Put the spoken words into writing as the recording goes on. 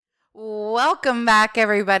Welcome back,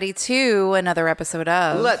 everybody, to another episode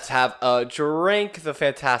of Let's Have a Drink, the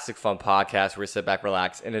fantastic fun podcast where we sit back,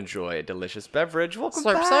 relax, and enjoy a delicious beverage. Welcome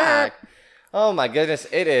Slurp, back. slurp. Oh my goodness,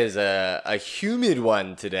 it is a humid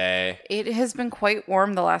one today. It has been quite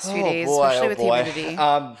warm the last few days, especially with humidity.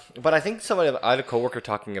 But I think I had a coworker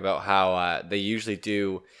talking about how they usually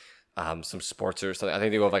do some sports or something. I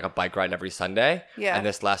think they go like a bike ride every Sunday. Yeah. And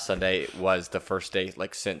this last Sunday was the first day,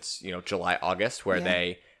 like since July, August, where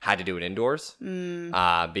they had to do it indoors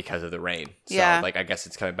because of the rain. So like I guess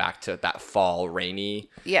it's coming back to that fall rainy,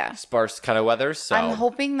 sparse kind of weather. So I'm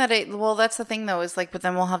hoping that that's the thing though, is like, but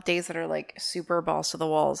then we'll have days that are like super balls to the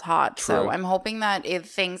walls hot. True. So I'm hoping that if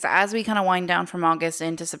things, as we kind of wind down from August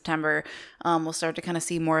into September, we'll start to kind of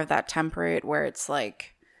see more of that temperate where it's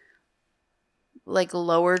like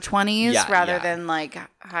lower 20s rather than like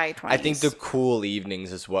high 20s. I think the cool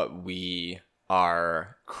evenings is what we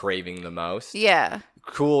are craving the most. Yeah.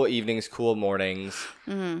 Cool evenings, cool mornings.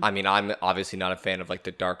 Mm-hmm. I mean, I'm obviously not a fan of like the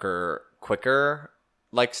darker, quicker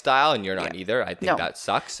like style, and you're not either. I think that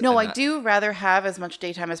sucks. No, I do rather have as much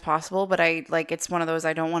daytime as possible, but it's one of those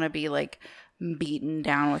I don't want to be like beaten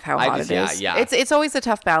down with how hot it is. Yeah. It's always a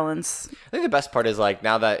tough balance. I think the best part is like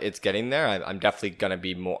now that it's getting there, I'm definitely gonna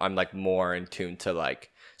be more. I'm like more in tune to like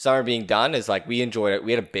summer being done. Is like we enjoyed it.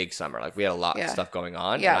 We had a big summer. Like we had a lot of stuff going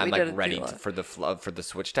on. Yeah, and I'm like ready for the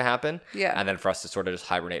switch to happen. Yeah, and then for us to sort of just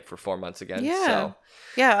hibernate for 4 months again. Yeah, so.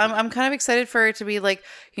 Yeah. I'm kind of excited for it to be like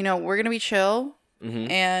we're gonna be chill.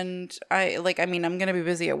 Mm-hmm. And I'm gonna be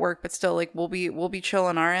busy at work, but still, like we'll be chill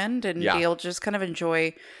on our end and be able to just kind of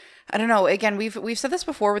enjoy. I don't know. Again, we've said this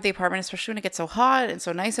before with the apartment, especially when it gets so hot and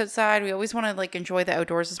so nice outside. We always want to like enjoy the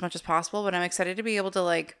outdoors as much as possible. But I'm excited to be able to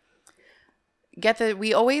like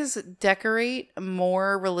we always decorate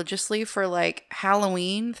more religiously for like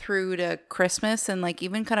Halloween through to Christmas and like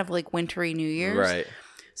even kind of like wintry New Year's. Right.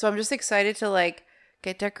 So I'm just excited to like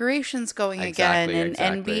get decorations going again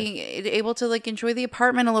and being able to like enjoy the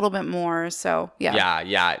apartment a little bit more. So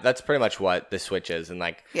yeah, that's pretty much what the switch is. And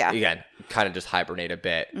like again, kind of just hibernate a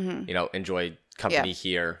bit, enjoy company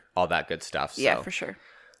here, all that good stuff. So. Yeah, for sure.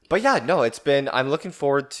 But yeah, no, I'm looking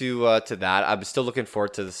forward to that. I'm still looking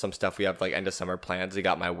forward to some stuff we have like end of summer plans. We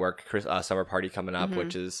got my work summer party coming up,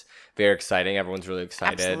 which is very exciting. Everyone's really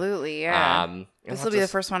excited. Absolutely, yeah. This will be the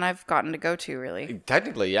first one I've gotten to go to, really.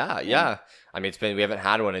 Technically, yeah. I mean, we haven't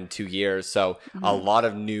had one in 2 years, so a lot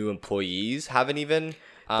of new employees haven't even.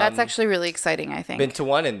 That's actually really exciting, I think. Been to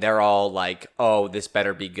one, and they're all like, "Oh, this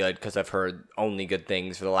better be good," because I've heard only good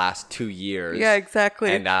things for the last 2 years. Yeah,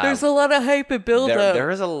 exactly. And there's a lot of hype and build up. There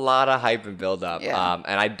is a lot of hype and build up. Yeah.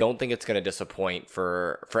 And I don't think it's going to disappoint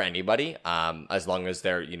for anybody. As long as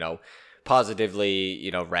they're positively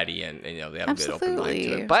ready and they have a good open mind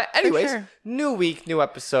to it. But anyways, new week, new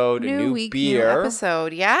episode, new week, beer, new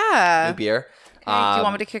episode. Yeah, new beer. Okay, do you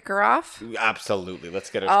want me to kick her off? Absolutely. Let's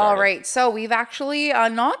get her started. All right. So we've actually,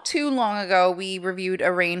 not too long ago, we reviewed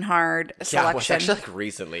a Reinhard selection. Yeah, it was actually like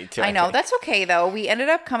recently too. I know. That's okay though. We ended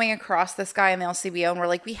up coming across this guy in the LCBO and we're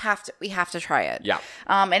like, we have to try it. Yeah.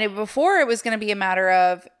 Before it was going to be a matter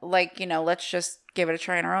of like, let's just give it a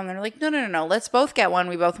try on our own. And they're like, no. Let's both get one.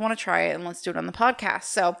 We both want to try it and let's do it on the podcast.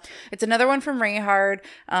 So it's another one from Reinhard,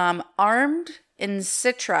 Armed in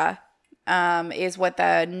Citra. Is what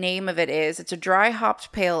the name of it is. It's a dry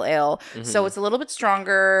hopped pale ale. Mm-hmm. So it's a little bit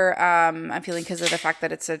stronger, I'm feeling, because of the fact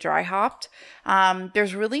that it's a dry hopped.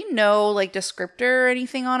 There's really no like descriptor or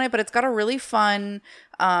anything on it, but it's got a really fun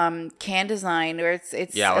can design where it's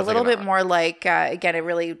a little bit more like, again, it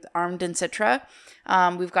really Armed in Citra.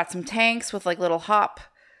 We've got some tanks with like little hop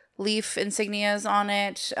leaf insignias on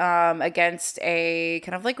it, against a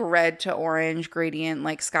kind of like red to orange gradient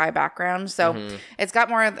like sky background. So it's got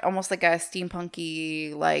more almost like a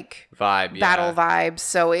steampunky like vibe, battle vibes.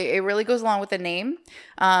 So it really goes along with the name.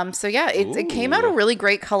 It came out a really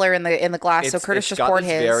great color in the glass. So Curtis just poured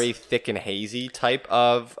his very thick and hazy type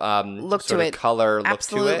of look to it. Color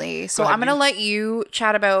Absolutely. Look to it. So I'm gonna let you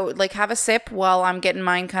chat about like have a sip while I'm getting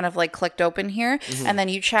mine kind of like clicked open here, and then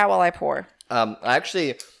you chat while I pour.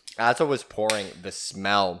 Actually, as I was pouring, the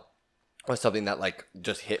smell was something that like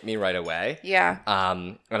just hit me right away. Yeah.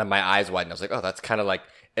 And my eyes widened. I was like, oh, that's kind of like,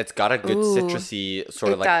 it's got a good citrusy,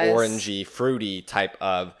 sort of like orangey, fruity type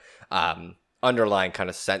of underlying kind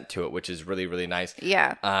of scent to it, which is really, really nice.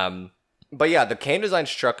 Yeah. But yeah, the can design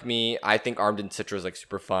struck me. I think Armed in Citra is like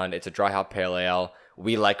super fun. It's a dry hop pale ale.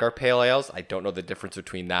 We like our pale ales. I don't know the difference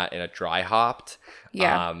between that and a dry hopped.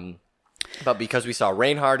 Yeah. But because we saw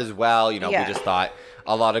Reinhardt as well, we just thought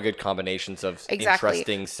a lot of good combinations of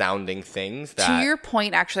interesting sounding things. To your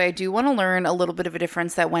point, actually, I do want to learn a little bit of a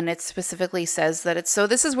difference that when it specifically says that it's, so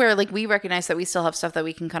this is where like we recognize that we still have stuff that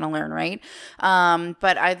we can kind of learn, right?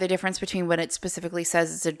 But the difference between when it specifically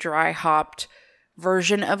says it's a dry hopped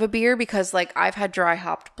version of a beer, because like I've had dry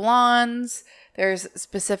hopped blondes. There's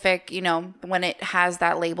specific, when it has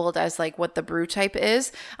that labeled as like what the brew type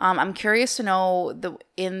is. I'm curious to know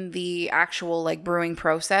in the actual like brewing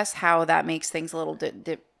process how that makes things a little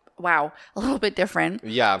a little bit different.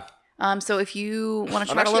 Yeah. So if you want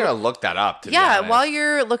to try I'm actually gonna look that up. While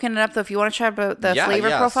you're looking it up, though, if you want to try about the flavor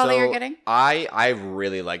profile that you're getting, I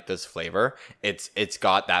really like this flavor. It's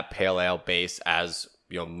got that pale ale base as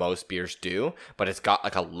most beers do, but it's got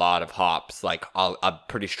like a lot of hops, like a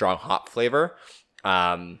pretty strong hop flavor.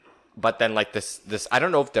 But then like this I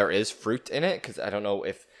don't know if there is fruit in it, because I don't know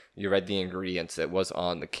if you read the ingredients. It was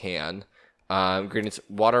on the can. Ingredients: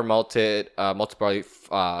 water, malted barley,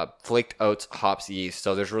 flaked oats, hops, yeast.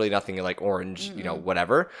 So there's really nothing like orange,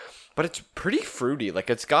 whatever. But it's pretty fruity. Like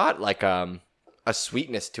it's got like a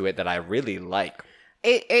sweetness to it that I really like.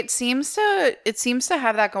 It seems to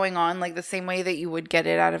have that going on, like the same way that you would get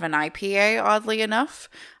it out of an IPA, oddly enough,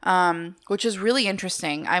 which is really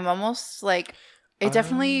interesting. I'm almost like, it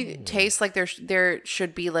definitely tastes like there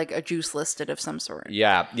should be like a juice listed of some sort.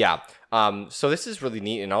 Yeah. So this is really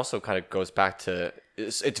neat, and also kind of goes back to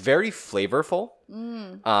it's very flavorful.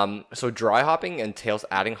 So dry hopping entails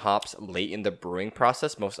adding hops late in the brewing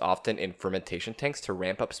process, most often in fermentation tanks, to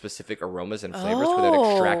ramp up specific aromas and flavors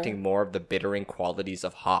without extracting more of the bittering qualities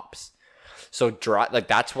of hops. So dry, like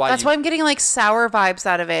that's why I'm getting like sour vibes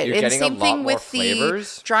out of it. You're getting same a lot thing more with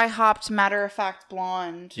flavors. The dry hopped Matter of Fact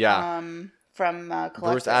blonde. Yeah. From Collective.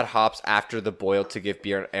 Brewers add hops after the boil to give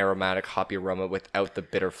beer an aromatic hoppy aroma without the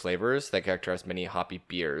bitter flavors that characterize many hoppy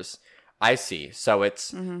beers. I see. So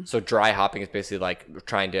it's so dry hopping is basically like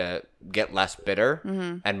trying to get less bitter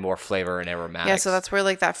and more flavor and aromatic. Yeah, so that's where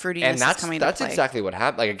like that fruitiness is coming into play. That's exactly what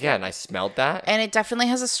happened. Like again, I smelled that, and it definitely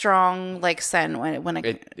has a strong like scent when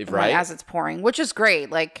as it's pouring, which is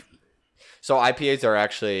great. Like. So IPAs are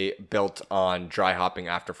actually built on dry hopping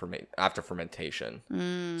after fermentation.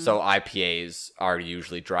 So IPAs are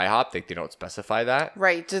usually dry hopped. They don't specify that.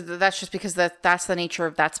 Right. That's just because that's the nature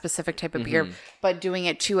of that specific type of beer. But doing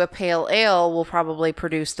it to a pale ale will probably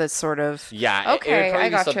produce this sort of... Yeah. Okay, I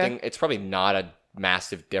gotcha. It's probably not a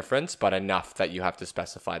massive difference, but enough that you have to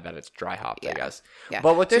specify that it's dry hopped, I guess. Yeah.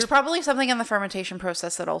 But there's probably something in the fermentation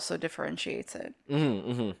process that also differentiates it.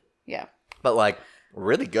 Yeah. But like,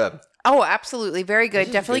 really good. Oh, absolutely. Very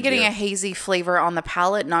good. Definitely getting a hazy flavor on the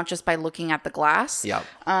palate, not just by looking at the glass. Yeah.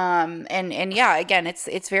 And yeah, again,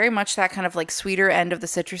 it's very much that kind of like sweeter end of the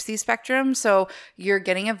citrusy spectrum. So you're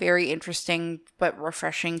getting a very interesting but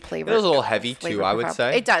refreshing flavor. It was a little heavy too, I would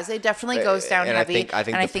say. It does. It definitely goes down heavy.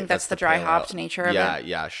 I think that's the dry hopped nature of it.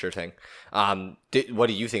 Yeah, sure thing. What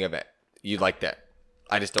do you think of it? You liked it?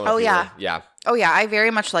 I just don't know. Yeah. Oh yeah, I very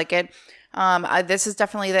much like it. This is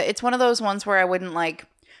definitely it's one of those ones where I wouldn't like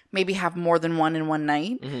maybe have more than one in one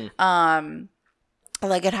night.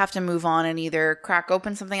 Like I'd have to move on and either crack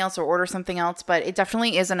open something else or order something else. But it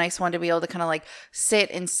definitely is a nice one to be able to kind of like sit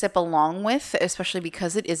and sip along with, especially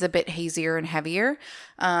because it is a bit hazier and heavier.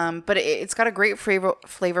 But it's got a great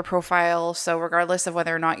flavor profile. So regardless of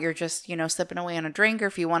whether or not you're just, sipping away on a drink, or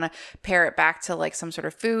if you want to pair it back to like some sort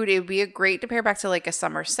of food, it would be great to pair back to like a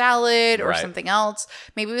summer salad or something else.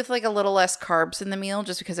 Maybe with like a little less carbs in the meal,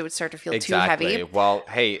 just because it would start to feel too heavy. Well,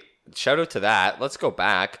 hey, shout out to that. Let's go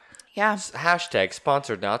back. Yeah. Hashtag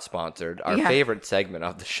sponsored, not sponsored. Our favorite segment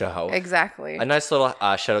of the show. Exactly. A nice little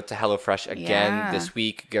shout out to HelloFresh again this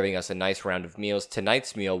week, giving us a nice round of meals.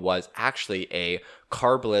 Tonight's meal was actually a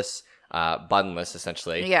carbless, bunless,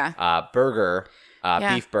 essentially, burger.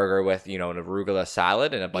 Beef burger with, an arugula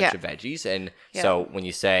salad and a bunch of veggies. And so when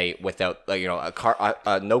you say without, a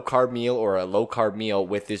no carb meal or a low carb meal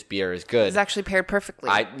with this beer is good. It's actually paired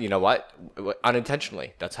perfectly. You know what?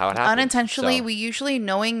 Unintentionally. That's how it happens. Unintentionally, we usually,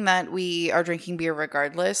 knowing that we are drinking beer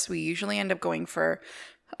regardless, we usually end up going for...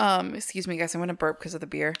 excuse me, guys. I'm going to burp because of the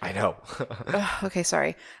beer. I know. Okay,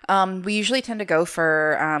 sorry. We usually tend to go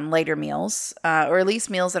for lighter meals, or at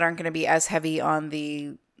least meals that aren't going to be as heavy on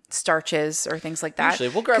the starches or things like that. Usually,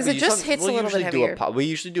 we'll grab because it just hits a little bit heavier. We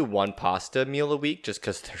usually do one pasta meal a week just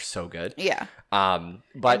because they're so good. Yeah. But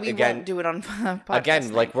and we again, won't do it on podcast again,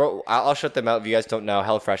 night. like I'll shut them out if you guys don't know.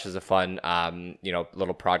 HelloFresh is a fun,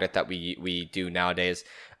 little product that we do nowadays.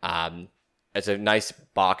 It's a nice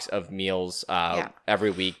box of meals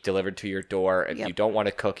every week delivered to your door. If you don't want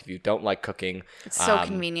to cook, if you don't like cooking, it's so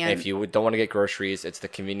convenient. If you don't want to get groceries, it's the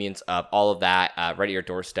convenience of all of that right at your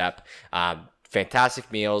doorstep.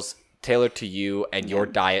 Fantastic meals tailored to you and your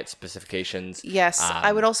diet specifications. Yes.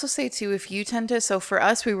 I would also say too, if you tend to, so for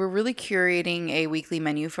us, we were really curating a weekly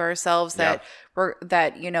menu for ourselves that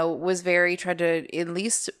was very, tried to at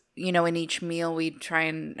least, in each meal, we'd try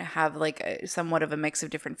and have like somewhat of a mix of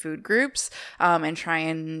different food groups and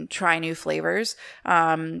try new flavors.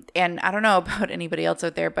 And I don't know about anybody else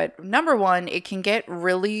out there, but number one, it can get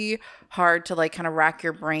really hard to like kind of rack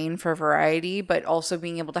your brain for variety, but also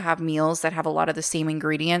being able to have meals that have a lot of the same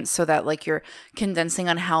ingredients so that like you're condensing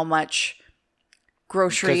on how much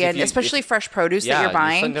grocery and especially fresh produce that you're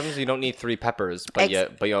buying. Sometimes you don't need 3 peppers, but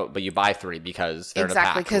you buy 3 because they're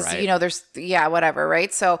exactly, in a pack, right? There's whatever,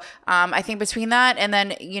 right? So I think between that and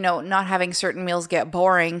then not having certain meals get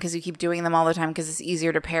boring because you keep doing them all the time because it's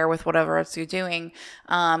easier to pair with whatever else you're doing.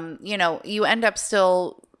 You end up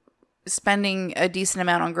still spending a decent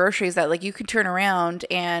amount on groceries that like you could turn around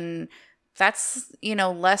and that's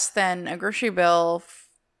less than a grocery bill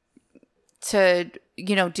to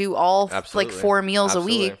do all like 4 meals a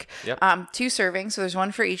week. Yep. 2 servings, so there's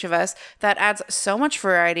one for each of us. That adds so much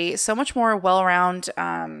variety, so much more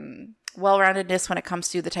well-roundedness when it comes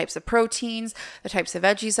to the types of proteins, the types of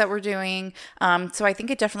veggies that we're doing. So I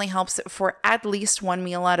think it definitely helps for at least 1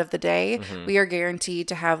 meal out of the day. Mm-hmm. We are guaranteed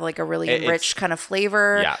to have like a really rich kind of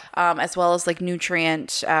flavor, as well as like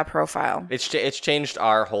nutrient profile. It's changed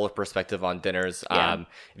our whole perspective on dinners.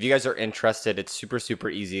 If you guys are interested, it's super, super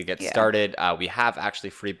easy to get started. We have actually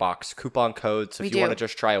free box coupon codes. So if you want to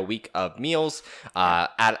just try a week of meals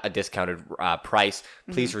at a discounted price,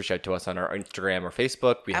 please reach out to us on our Instagram or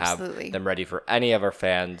Facebook. We have them ready for any of our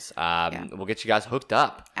fans. We'll get you guys hooked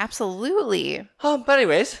up. Absolutely. But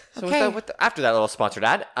anyways, so after that little sponsored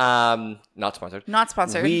ad, not sponsored.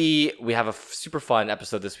 We have a super fun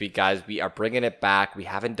episode this week, guys. We are bringing it back. We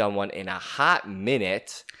haven't done one in a hot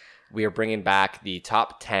minute. We are bringing back the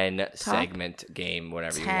top 10 segment game,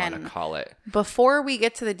 whatever you want to call it. Before we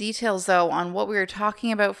get to the details, though, on what we were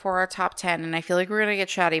talking about for our top 10, and I feel like we're going to get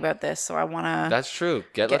chatty about this, so I want to... That's true.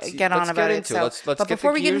 Let's get on about it. But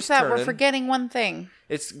before we get into that, we're forgetting one thing.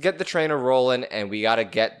 It's get the trainer rolling, and we got to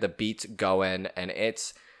get the beats going, and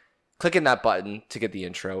it's clicking that button to get the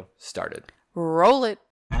intro started. Roll it.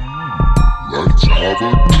 Let's have a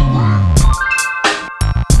drink.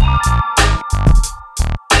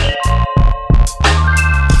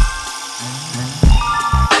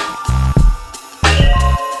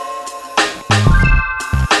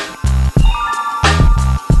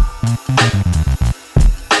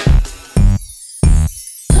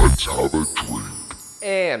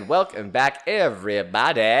 And welcome back,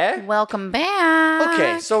 everybody. Welcome back.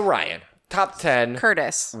 Okay, so Ryan, top 10.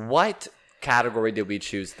 Curtis. What category did we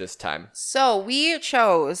choose this time? So we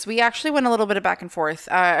actually went a little bit of back and forth.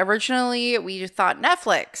 Originally, we thought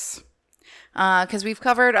Netflix. Because we've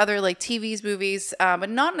covered other like TVs, movies, but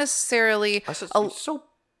not necessarily...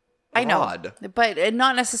 I know, but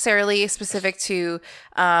not necessarily specific to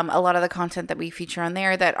a lot of the content that we feature on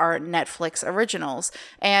there that are Netflix originals.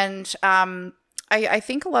 And I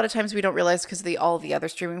think a lot of times we don't realize because of all the other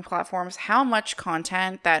streaming platforms how much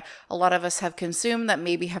content that a lot of us have consumed that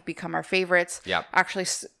maybe have become our favorites actually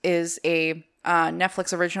is a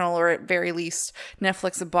Netflix original, or at very least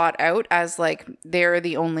Netflix bought out as like they're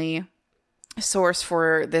the only source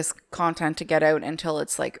for this content to get out until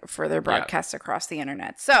it's like further broadcast across the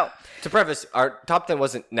internet. So to preface, our top 10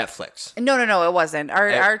 wasn't Netflix. No, it wasn't.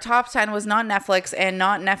 Our top 10 was not Netflix and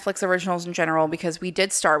not Netflix originals in general, because we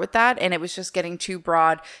did start with that and it was just getting too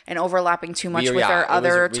broad and overlapping too much with our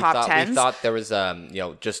other top 10s. We thought there was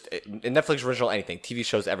just Netflix original anything, TV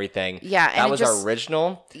shows, everything. Yeah, that was our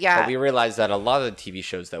original. Yeah, but we realized that a lot of the TV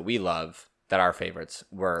shows that we love, that our favorites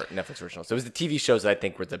were Netflix originals. So it was the TV shows that I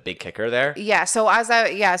think were the big kicker there. Yeah. So as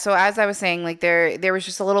I was saying, like there was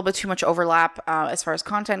just a little bit too much overlap as far as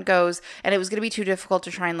content goes, and it was going to be too difficult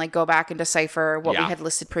to try and like go back and decipher what we had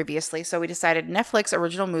listed previously. So we decided Netflix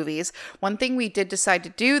original movies. One thing we did decide to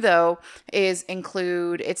do though is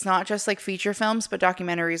include, it's not just like feature films, but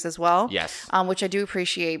documentaries as well. Yes. Which I do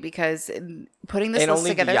appreciate, because putting this list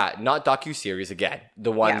together. Not docu-series again.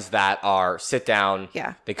 The ones that are sit down.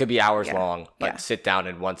 Yeah. They could be hours long. But sit down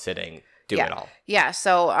in one sitting, do it all. Yeah.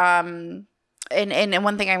 So, and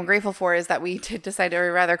one thing I'm grateful for is that we did decide,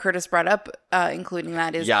 or rather Curtis brought up including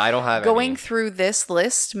that, is I don't have going through this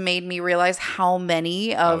list made me realize how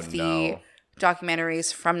many of the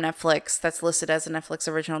documentaries from Netflix that's listed as a Netflix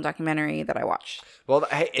original documentary that I watched. Well,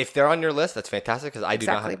 hey, if they're on your list, that's fantastic because I do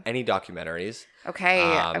not have any documentaries. Okay,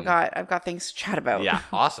 I've got things to chat about. Yeah,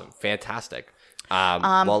 awesome, fantastic.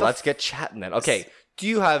 Well, let's get chatting then. Okay, do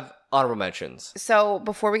you have honorable mentions? So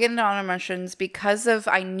before we get into honorable mentions, because of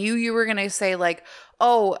I knew you were gonna say like,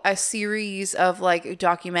 oh, a series of like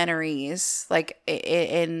documentaries, like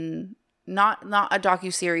in not a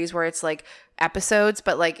docu-series where it's like episodes,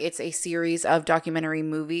 but like it's a series of documentary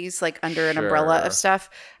movies like under an umbrella of stuff.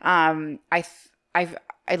 I've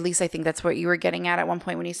at least I think that's what you were getting at one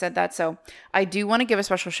point when you said that. So I do want to give a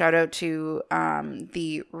special shout out to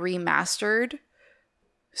the Remastered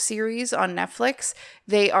series on Netflix.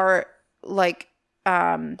 They are like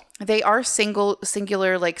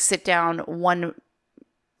singular like sit down one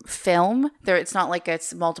film. It's not like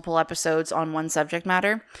it's multiple episodes on one subject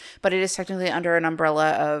matter, but it is technically under an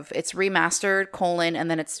umbrella of it's remastered : and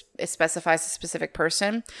then it specifies a specific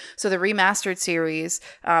person. So the Remastered series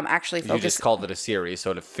actually focuses. You just called it a series, so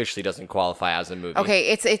it officially doesn't qualify as a movie. Okay,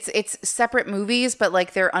 it's separate movies, but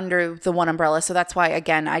like they're under the one umbrella. So that's why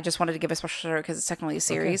again I just wanted to give a special shout out because it's technically a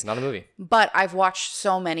series, not a movie. But I've watched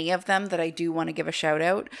so many of them that I do want to give a shout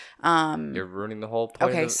out. You're ruining the whole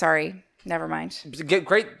point. Okay, sorry. Never mind.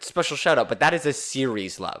 Great special shout out, but that is a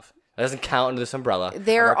series, love. That doesn't count under this umbrella.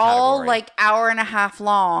 They're all like hour and a half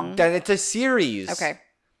long. Then it's a series. Okay.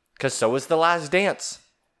 Because so is The Last Dance.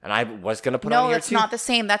 And I was going to put on here too. No, it's not the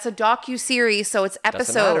same. That's a docu-series, so it's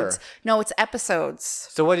episodes. No, it's episodes.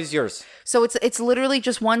 So what is yours? So it's literally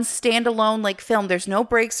just one standalone like film. There's no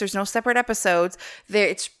breaks. There's no separate episodes.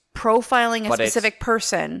 It's profiling a specific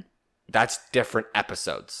person. That's different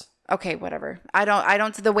episodes. Okay, whatever. I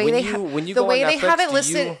don't. The way they have it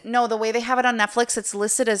listed. No, the way they have it on Netflix, it's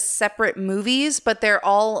listed as separate movies, but they're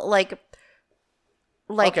all like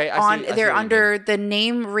okay, they're under the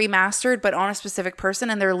name Remastered, but on a specific person,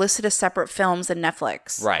 and they're listed as separate films in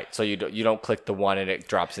Netflix. Right. So you don't click the one and it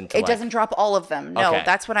drops into. It doesn't drop all of them. No, okay.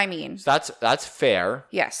 That's what I mean. So that's fair.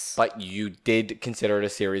 Yes. But you did consider it a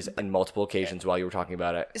series on multiple occasions while you were talking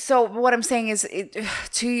about it. So what I'm saying is,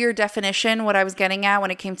 to your definition, what I was getting at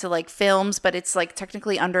when it came to like films, but it's like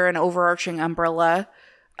technically under an overarching umbrella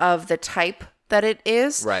of the type that it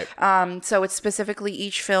is. Right. So it's specifically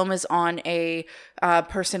each film is on a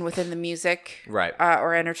person within the music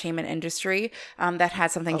or entertainment industry that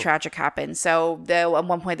had something tragic happen. So at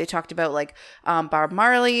one point they talked about like Bob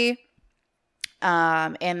Marley.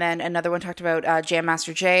 And then another one talked about Jam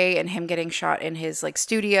Master Jay and him getting shot in his like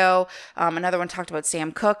studio. Another one talked about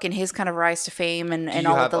Sam Cooke and his kind of rise to fame and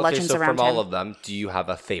all of the legends around him. So from all of them, do you have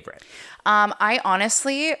a favorite? I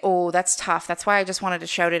honestly, that's tough. That's why I just wanted to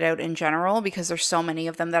shout it out in general because there's so many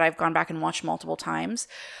of them that I've gone back and watched multiple times.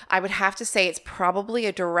 I would have to say it's probably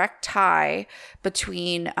a direct tie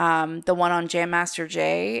between the one on Jam Master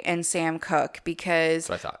Jay and Sam Cooke because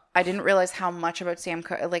that's what I thought. I didn't realize how much about Sam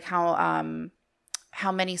Cooke, like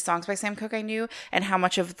how many songs by Sam Cooke I knew and how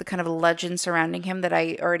much of the kind of legend surrounding him that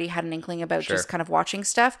I already had an inkling about just kind of watching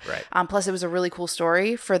stuff. Right. Plus it was a really cool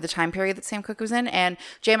story for the time period that Sam Cooke was in. And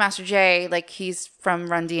Jam Master Jay, like he's from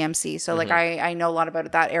Run DMC. So like I know a lot about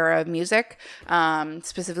that era of music,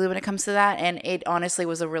 specifically when it comes to that. And it honestly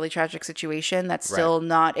was a really tragic situation that's still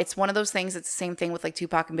not, it's one of those things. It's the same thing with like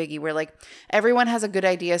Tupac and Biggie where like everyone has a good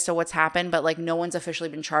idea as to what's happened, but like no one's officially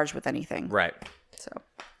been charged with anything. Right. So.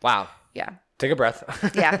 Wow. Yeah. Take a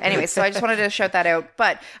breath. Yeah. Anyway, so I just wanted to shout that out.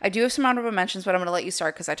 But I do have some honorable mentions, but I'm going to let you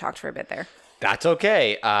start because I talked for a bit there. That's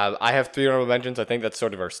okay. I have 3 honorable mentions. I think that's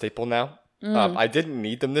sort of our staple now. I didn't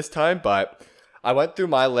need them this time, but I went through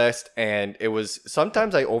my list and it was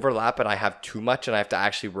sometimes I overlap and I have too much and I have to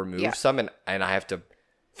actually remove some and I have to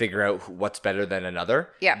figure out what's better than another.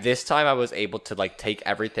 Yeah. This time I was able to like take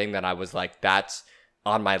everything that I was like, that's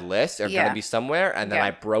on my list or going to be somewhere, and then I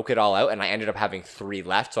broke it all out and I ended up having 3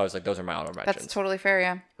 left, so I was like, those are my honorable mentions. That's totally fair.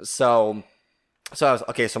 Yeah. So I was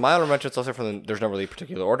okay. So my honorable mentions also there's no really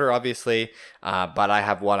particular order, obviously, but I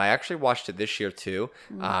have one. I actually watched it this year too,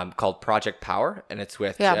 called Project Power, and it's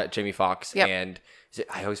with Jamie Foxx and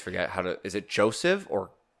I always forget is it Joseph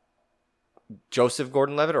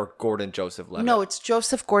Gordon-Levitt or Gordon Joseph Levitt? No, it's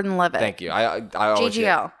Joseph Gordon-Levitt. Thank you. I always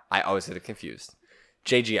JGL. I always get it confused.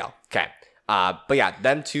 JGL. Okay. But yeah,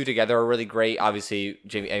 them two together are really great. Obviously,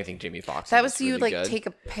 Jamie Foxx. That was you really like good. Take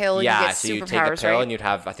a pill and you get so superpowers, you take a pill right? and you'd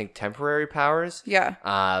have, I think, temporary powers. Yeah.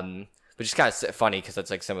 Which is kind of funny because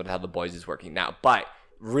that's like similar to how The Boys is working now. But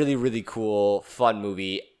really, really cool, fun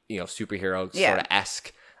movie. You know, superhero sort of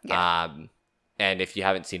esque. Yeah. And if you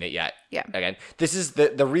haven't seen it yet, again, this is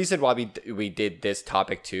the reason why we did this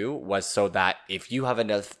topic too was so that if you have a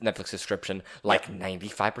Netflix subscription, like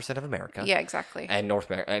 95% of America, exactly, and North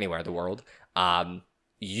America, anywhere in the world,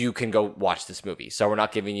 you can go watch this movie. So we're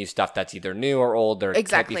not giving you stuff that's either new or old or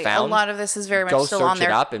exactly. can't be found. A lot of this is very much still on there. Go search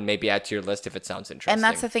it up and maybe add to your list if it sounds interesting. And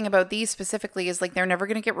that's the thing about these specifically is like they're never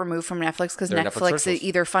going to get removed from Netflix because Netflix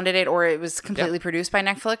either funded it or it was completely produced by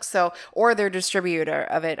Netflix. So, or they're distributor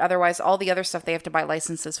of it. Otherwise, all the other stuff they have to buy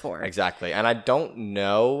licenses for. Exactly. And I don't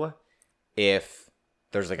know if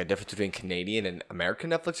there's like a difference between Canadian and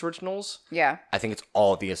American Netflix originals. Yeah. I think it's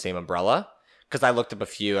all the same umbrella. Because I looked up a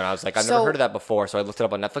few and I was like, I've never heard of that before. So I looked it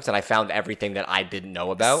up on Netflix and I found everything that I didn't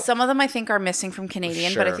know about. Some of them I think are missing from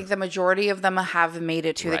Canadian, but I think the majority of them have made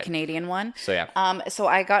it to the Canadian one. So yeah. So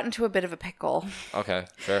I got into a bit of a pickle. Okay,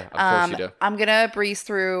 sure. Of course you do. I'm going to breeze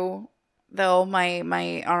through, though,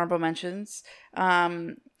 my honorable mentions.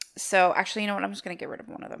 So actually, you know what? I'm just going to get rid of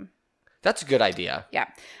one of them. That's a good idea. Yeah.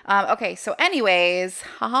 Okay. So anyways,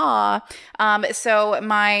 so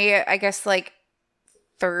my, I guess like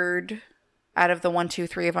third out of the 1, 2,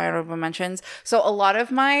 3 of my honorable mentions. So a lot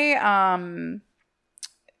of my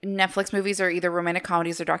Netflix movies are either romantic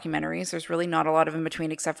comedies or documentaries. There's really not a lot of in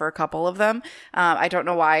between except for a couple of them. I don't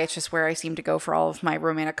know why. It's just where I seem to go for all of my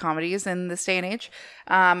romantic comedies in this day and age.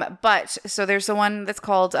 But so there's the one that's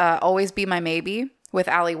called Always Be My Maybe with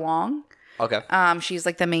Ali Wong. Okay. She's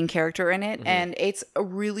like the main character in it. Mm-hmm. And it's a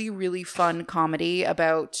really, really fun comedy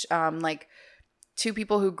about like two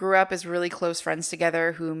people who grew up as really close friends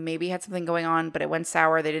together who maybe had something going on, but it went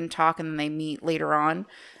sour. They didn't talk and then they meet later on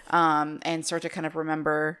and start to kind of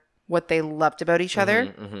remember what they loved about each other.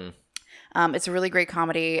 Mm-hmm. It's a really great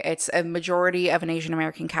comedy. It's a majority of an Asian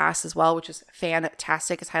American cast as well, which is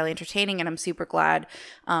fantastic. It's highly entertaining. And I'm super glad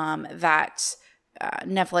that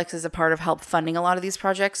Netflix is a part of help funding a lot of these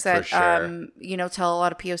projects that, tell a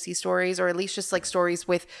lot of POC stories, or at least just like stories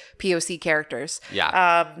with POC characters.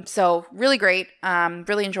 Yeah. So really great.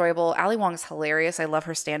 Really enjoyable. Ali Wong is hilarious. I love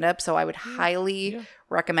her stand up. So I would highly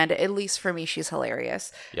recommend it. At least for me, she's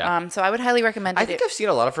hilarious. Yeah. So I would highly recommend it. I think I've seen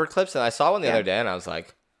a lot of her clips and I saw one the other day and I was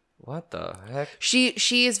like, what the heck?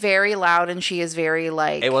 She is very loud and she is very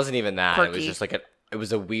like, it wasn't even that. quirky. It was just like it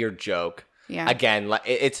was a weird joke. Yeah. Again, like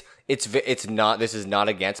it's not. This is not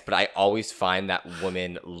against, but I always find that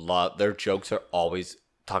women love their jokes are always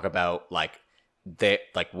talk about like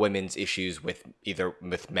women's issues with either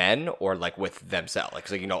with men or like with themselves. Like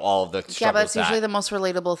so, all of the struggles. Yeah, but it's usually the most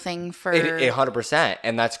relatable thing for 100%,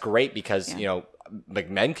 and that's great because like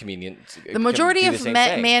men comedians. The majority of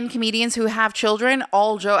man comedians who have children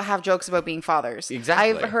all have jokes about being fathers.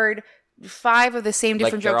 Exactly. I've heard 5 of the same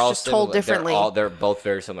different jokes just told differently. They're both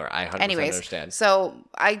very similar. I 100% understand. So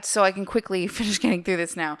I can quickly finish getting through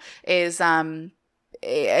this now. Is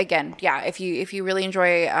again, if you really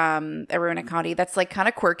enjoy a romantic comedy that's like kind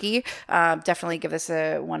of quirky, definitely give this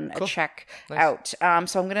a check out.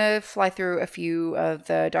 So I'm gonna fly through a few of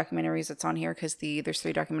the documentaries that's on here because there's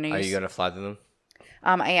 3 documentaries. Are you gonna fly through them?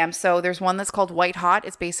 I am. So there's one that's called White Hot.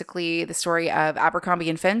 It's basically the story of Abercrombie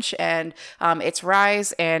and Finch and its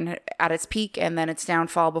rise and at its peak and then its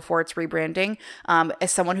downfall before its rebranding.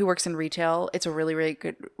 As someone who works in retail, it's a really, really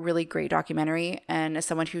good, really great documentary. And as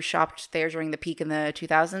someone who shopped there during the peak in the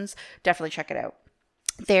 2000s, definitely check it out.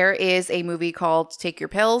 There is a movie called Take Your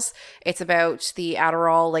Pills. It's about the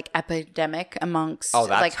Adderall epidemic amongst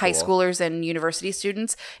high schoolers and university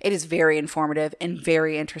students. It is very informative and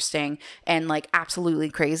very interesting and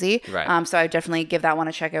absolutely crazy. Right. So I would definitely give that one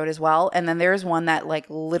a check out as well. And then there's one that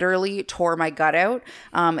literally tore my gut out.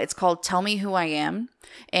 It's called Tell Me Who I Am.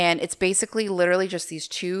 And it's basically literally just these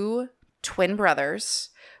 2 twin brothers.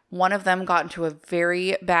 One of them got into a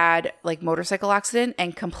very bad motorcycle accident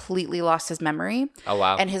and completely lost his memory. Oh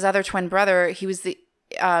wow! And his other twin brother, he was the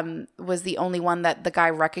only one that the guy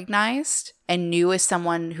recognized and knew as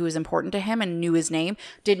someone who was important to him and knew his name.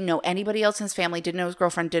 Didn't know anybody else in his family. Didn't know his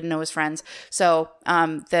girlfriend. Didn't know his friends. So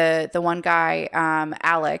the one guy,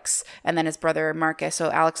 Alex, and then his brother Marcus.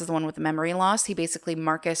 So Alex is the one with the memory loss. He basically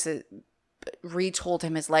Marcus retold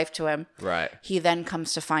him his life to him. Right. He then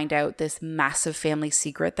comes to find out this massive family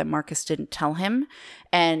secret that Marcus didn't tell him.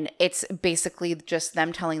 And it's basically just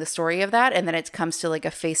them telling the story of that. And then it comes to a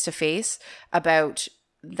face-to-face about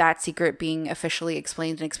that secret being officially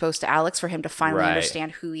explained and exposed to Alex for him to finally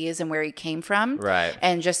understand who he is and where he came from. Right.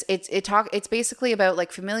 And just it's basically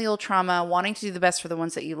about familial trauma, wanting to do the best for the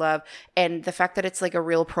ones that you love, and the fact that it's a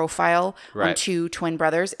real profile on 2 twin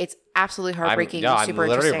brothers. It's absolutely heartbreaking and super interesting. I'm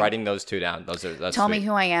literally writing those 2 down. That's Tell sweet. Me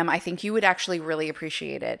Who I Am. I think you would actually really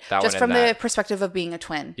appreciate it. That just from the perspective of being a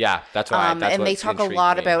twin. Yeah, that's why. And they talk a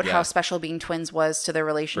lot about how special being twins was to their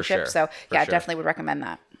relationship. Sure. So yeah, definitely would recommend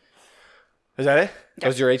that. Is that it? Yeah.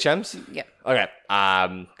 Those are your HMs? Yeah. Okay.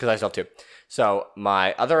 Because I still have 2. So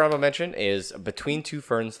my other honorable mention is Between Two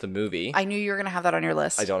Ferns, the movie. I knew you were going to have that on your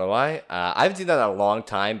list. I don't know why. I haven't seen that in a long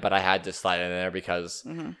time, but I had to slide it in there because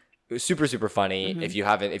it was super, super funny. If you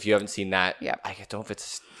haven't seen that, I don't know if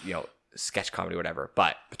it's, sketch comedy or whatever,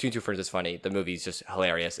 but Between Two Ferns is funny. The movie's just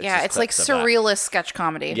hilarious. It's like surrealist sketch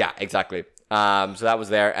comedy. Yeah, exactly. So that was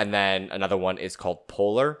there. And then another one is called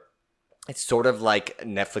Polar. It's sort of like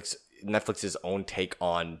Netflix's own take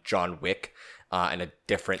on John Wick. In a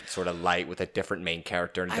different sort of light with a different main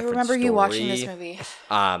character and a different story. I remember you watching this movie.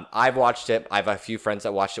 I've watched it. I have a few friends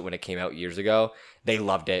that watched it when it came out years ago. They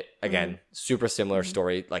loved it. Again, super similar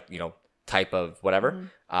story, like, type of whatever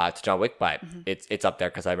to John Wick, but it's up there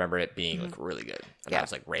because I remember it being like really good. And I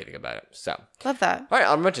was like raving about it. So love that. All right,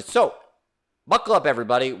 I'll mention. So buckle up,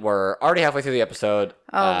 everybody. We're already halfway through the episode.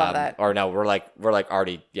 Oh, love that. Or no, we're like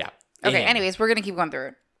already, Okay, anyways, we're going to keep going through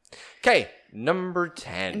it. Okay, number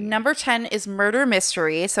 10. Number 10 is Murder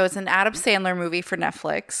Mystery. So it's an Adam Sandler movie for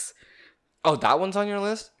Netflix. Oh, that one's on your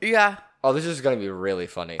list? Yeah. Oh, this is going to be really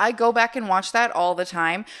funny. I go back and watch that all the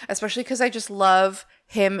time, especially because I just love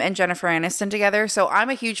him and Jennifer Aniston together. So I'm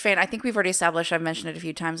a huge fan. I think we've already established, I've mentioned it a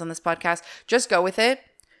few times on this podcast. Just go with it.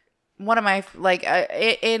 One of my,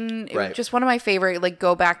 just one of my favorite,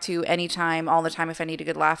 go back to anytime, all the time if I need a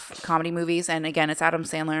good laugh comedy movies. And again, it's Adam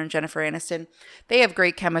Sandler and Jennifer Aniston. They have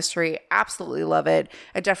great chemistry. Absolutely love it.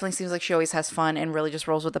 It definitely seems like she always has fun and really just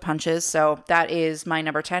rolls with the punches. So that is my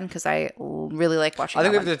number 10 because I really like watching I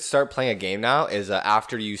think we have to start playing a game now is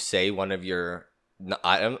after you say one of your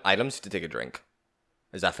items to take a drink.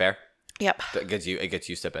 Is that fair? Yep. It gets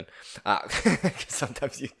you sipping.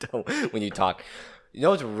 Sometimes you don't when you talk. You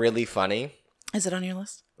know what's really funny? Is it on your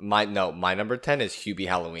list? My number 10 is Hubie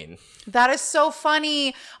Halloween. That is so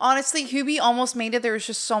funny. Honestly, Hubie almost made it. There's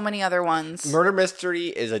just so many other ones. Murder Mystery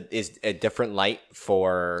is a different light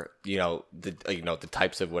for, the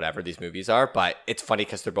types of whatever these movies are, but it's funny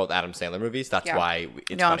because they're both Adam Sandler movies. That's why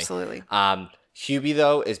it's funny. Absolutely. Hubie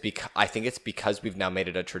though is I think it's because we've now made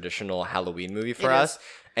it a traditional Halloween movie for us,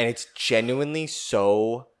 and it's genuinely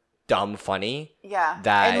so dumb funny. Yeah.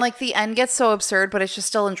 And the end gets so absurd, but it's just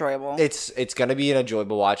still enjoyable. It's gonna be an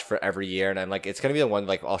enjoyable watch for every year, and I'm like, it's gonna be the one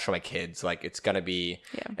I'll show my kids. It's gonna be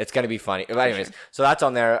funny. But anyways, so that's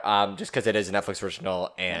on there just because it is a Netflix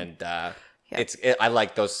original, and I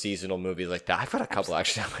like those seasonal movies like that. I've got a couple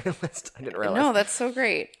actually on my list. I didn't realize. No, that's so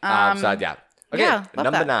great. Okay,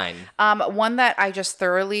 number 9. One that I just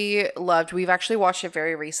thoroughly loved. We've actually watched it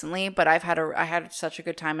very recently, but I had such a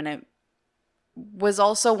good time in it. Was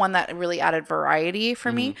also one that really added variety for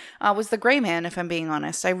me. Was The Gray Man, if I'm being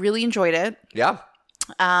honest. I really enjoyed it. Yeah.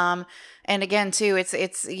 And again, too, it's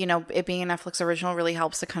it being a Netflix original really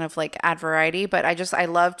helps to kind of add variety. But I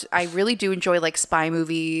really do enjoy spy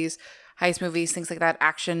movies, heist movies, things like that,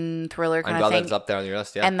 action thriller kind of thing. That's up there on your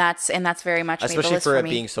list, yeah. And that's very much especially made the list for me.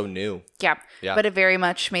 It being so new. Yeah. But it very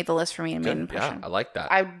much made the list for me and made an impression. Yeah, I like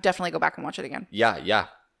that. I would definitely go back and watch it again. Yeah.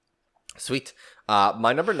 Sweet.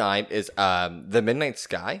 My number 9 is The Midnight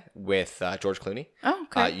Sky with George Clooney. Oh,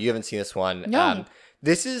 okay. You haven't seen this one. No.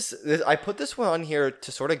 I put this one on here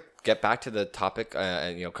to sort of get back to the topic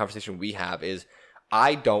and conversation we have is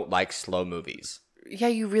I don't like slow movies. Yeah,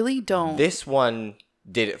 you really don't. This one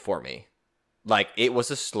did it for me. It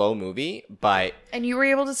was a slow movie, but... And you were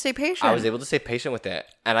able to stay patient. I was able to stay patient with it.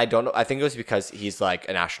 And I don't know, I think it was because he's an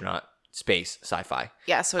astronaut, space, sci-fi.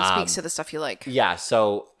 Yeah, so it speaks to the stuff you like. Yeah,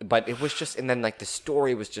 but it was just, and then the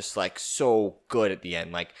story was just so good at the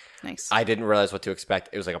end. Nice. I didn't realize what to expect.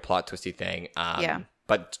 It was a plot twisty thing.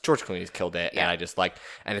 But George Clooney's killed it, and I just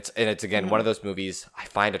and it's again, one of those movies I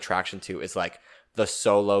find attraction to is the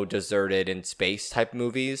solo deserted in space type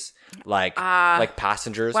movies, like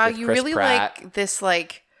Passengers. Wow, with you Chris really Pratt. like this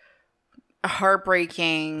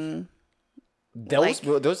heartbreaking.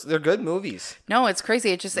 Those they're good movies. No, it's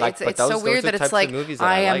crazy. It just it's so weird that it's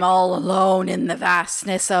I am all alone in the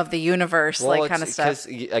vastness of the universe, kind of stuff.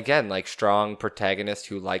 Because again, strong protagonist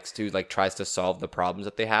who likes to tries to solve the problems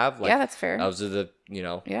that they have. Yeah, that's fair. Those are the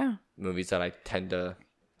movies that I tend to.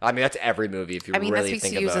 I mean, that's every movie if you really think about it. that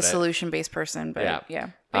speaks to you as a solution-based person, but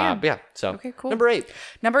yeah. So okay, cool. Number 8.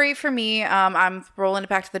 Number 8 for me. I'm rolling it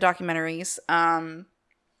back to the documentaries.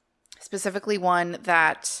 Specifically one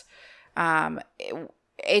that.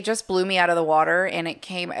 It just blew me out of the water, and it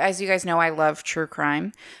came, as you guys know, I love true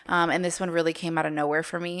crime, and this one really came out of nowhere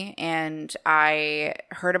for me, and I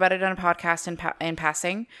heard about it on a podcast in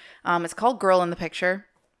passing. It's called Girl in the Picture,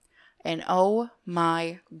 and oh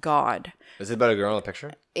my god, is it about a girl in the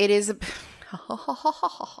picture? It is.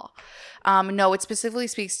 No, it specifically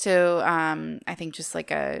speaks to I think just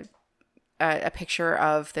a a picture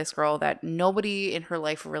of this girl that nobody in her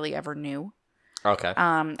life really ever knew. Okay.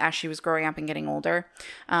 As she was growing up and getting older.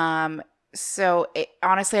 So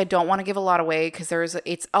honestly, I don't want to give a lot away because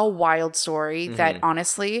it's a wild story that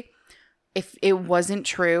honestly, if it wasn't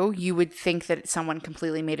true, you would think that someone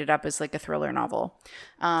completely made it up as like a thriller novel.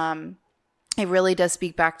 It really does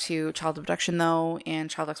speak back to child abduction, though, and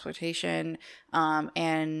child exploitation,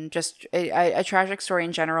 and just a tragic story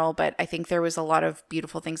in general. But I think there was a lot of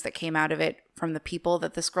beautiful things that came out of it from the people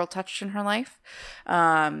that this girl touched in her life.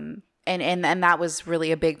 And that was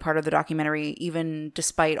really a big part of the documentary, even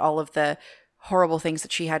despite all of the horrible things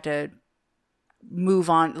that she had to move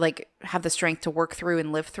on, like have the strength to work through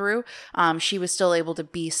and live through. She was still able to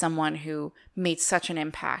be someone who made such an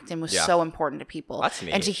impact and was so important to people. That's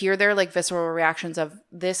neat. And to hear their like visceral reactions of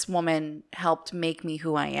this woman helped make me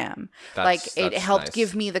who I am. It helped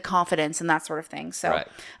give me the confidence and that sort of thing. So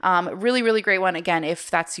really, really great one. Again, if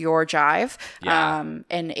that's your jive.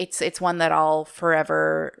 And it's one that I'll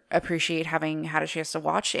forever appreciate having had a chance to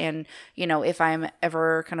watch. And, you know, if I'm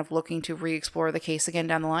ever kind of looking to re-explore the case again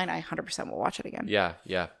down the line, I 100% will watch it again. Yeah.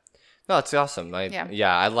 No, it's awesome.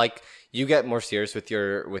 I like you get more serious with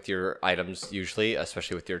your items usually,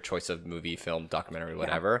 especially with your choice of movie, film, documentary,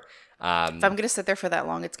 whatever. If I'm gonna sit there for that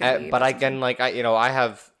long, it's gonna be. But again, like I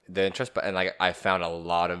have the interest, but like I found a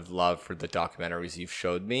lot of love for the documentaries you've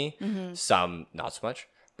showed me. Some not so much,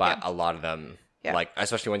 but a lot of them, like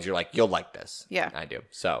especially ones you're like you'll like this. Yeah, I do.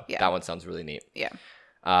 So that one sounds really neat. Yeah.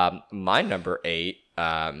 My number 8.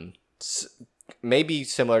 Maybe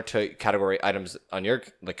similar to category items on your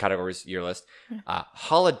your list.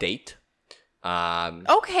 Holiday.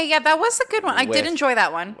 Okay, yeah, that was a good one. I did enjoy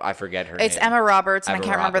that one. I forget her name. It's Emma Roberts, and I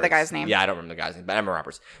can't remember the guy's name. Yeah, I don't remember the guy's name, but Emma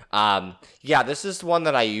Roberts. This is one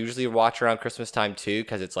that I usually watch around Christmas time too,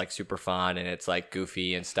 because it's like super fun and it's like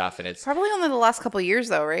goofy and stuff, and it's probably only the last couple of years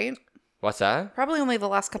though, right? What's that? Probably only the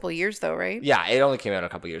last couple of years though, right? Yeah, it only came out a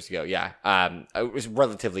couple of years ago. Yeah, it was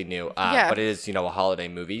relatively new. But it is a holiday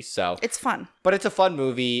movie, so it's fun. But it's a fun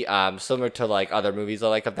movie, similar to like other movies I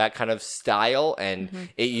like of that kind of style, and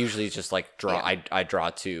it usually is just like I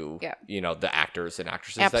draw to the actors and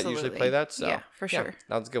actresses that usually play that. So for sure,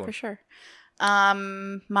 that was a good one for sure.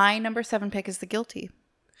 My number 7 pick is The Guilty.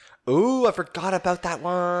 Ooh, I forgot about that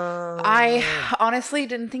one. I honestly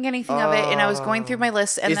didn't think anything of it, and I was going through my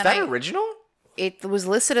list. And is that original? It was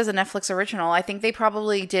listed as a Netflix original. I think they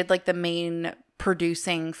probably did like the main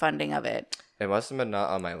producing funding of it. It must have been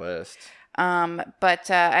not on my list. But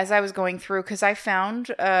as I was going through, because I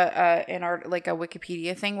found an art like a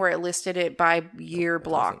Wikipedia thing where it listed it by year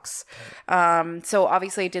blocks. So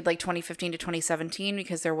obviously it did like 2015 to 2017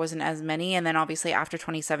 because there wasn't as many, and then obviously after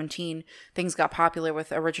 2017 things got popular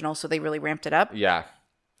with original, so they really ramped it up. Yeah.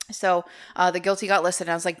 So The Guilty got listed,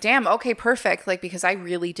 and I was like, damn, okay, perfect. Like, because I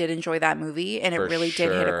really did enjoy that movie, and it really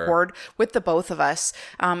did hit a chord with the both of us.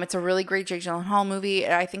 It's a really great Jake Gyllenhaal movie.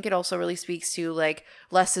 And I think it also really speaks to like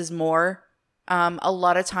less is more. A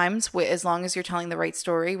lot of times, as long as you're telling the right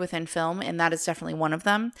story within film, and that is definitely one of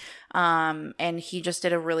them. And he just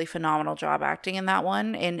did a really phenomenal job acting in that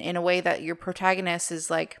one, in a way that your protagonist is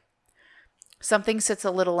like, something sits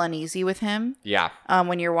a little uneasy with him. Yeah.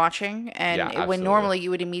 When you're watching, and when normally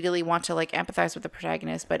you would immediately want to like empathize with the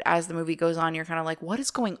protagonist, but as the movie goes on, you're kind of like, what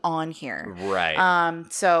is going on here? Right.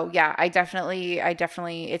 So yeah, I definitely,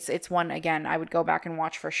 it's one again I would go back and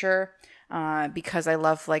watch for sure. Because I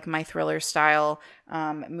love like my thriller style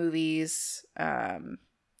movies. That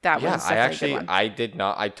was definitely a good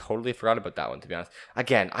one. I totally forgot about that one, to be honest.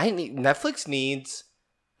 Again, Netflix needs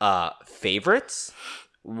favorites,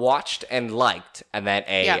 watched and liked, and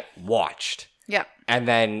then watched. Yeah. And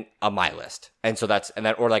then a my list. And so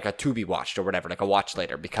or like a to be watched or whatever, like a watch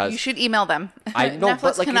later, because you should email them. I know, Netflix,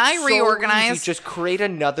 but like, can I reorganize? So easy. Just create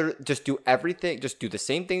another, just do everything, just do the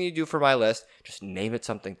same thing you do for my list, just name it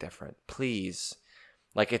something different, please.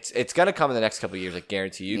 Like it's gonna come in the next couple of years, I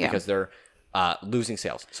guarantee you, because they're losing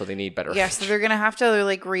sales, so they need better. So they're gonna have to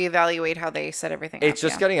like reevaluate how they set everything up. It's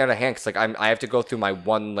just getting out of hand, because like I have to go through my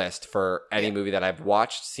one list for any movie that I've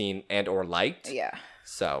watched, seen, and or liked. Yeah.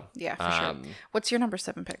 So yeah, for sure. What's your number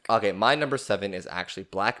 7 pick? Okay, my number 7 is actually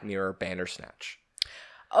Black Mirror Bandersnatch.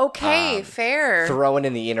 Okay, fair. Throwing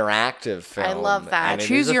in the interactive film. I love that.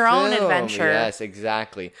 Choose your own adventure. Yes,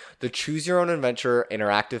 exactly. The Choose Your Own Adventure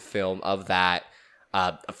interactive film of that,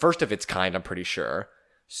 first of its kind, I'm pretty sure.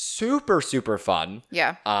 Super, super fun.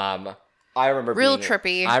 Yeah. I remember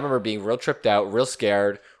trippy. I remember being real tripped out, real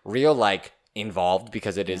scared, real like involved,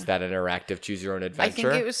 because it is that interactive choose your own adventure.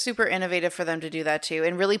 I think it was super innovative for them to do that too,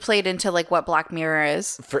 and really played into like what Black Mirror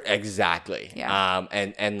is. Exactly. Yeah.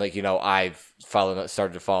 And like I've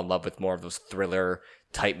started to fall in love with more of those thriller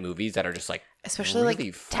type movies that are just like especially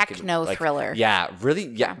really like techno thriller. Really.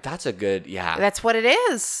 Yeah, that's a good. Yeah, that's what it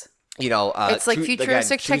is. You know, it's like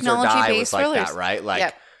futuristic technology based thrillers, like that, right?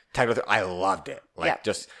 Like techno. I loved it. Like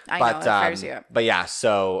just, I know, it fires you up. But yeah,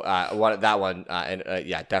 so that one, and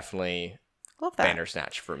definitely. Love that.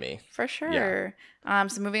 Bandersnatch for me. For sure. Yeah.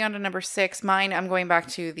 So moving on to number 6, mine, I'm going back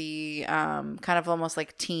to the kind of almost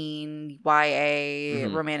like teen YA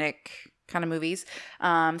romantic kind of movies.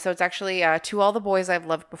 So it's actually To All the Boys I've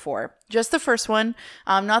Loved Before. Just the first one.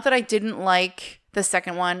 Not that I didn't like the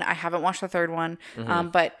second one. I haven't watched the third one.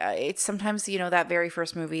 But it's sometimes, that very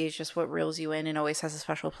first movie is just what reels you in and always has a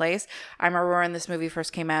special place. I remember when this movie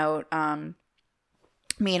first came out,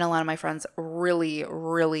 me and a lot of my friends really,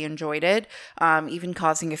 really enjoyed it, even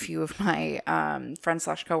causing a few of my friends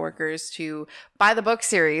 / coworkers to buy the book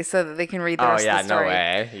series so that they can read the rest of the story. No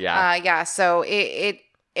way. Yeah. So it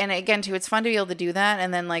and again too, it's fun to be able to do that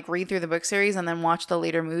and then like read through the book series and then watch the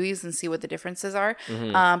later movies and see what the differences are.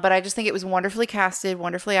 But I just think it was wonderfully casted,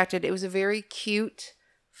 wonderfully acted. It was a very cute,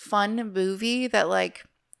 fun movie that like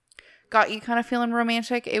got you kind of feeling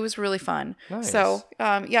romantic. It was really fun. Nice. So,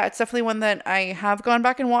 it's definitely one that I have gone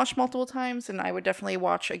back and watched multiple times, and I would definitely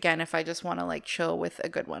watch again if I just want to like chill with a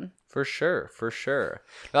good one. For sure.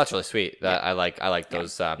 That's really sweet. That I like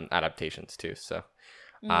those adaptations too. So,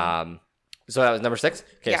 so that was number 6.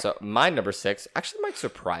 Okay, so my number 6 actually might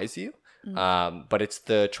surprise you. But it's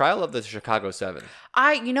the Trial of the Chicago 7.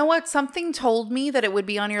 You know what? Something told me that it would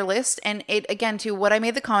be on your list, and it again to what I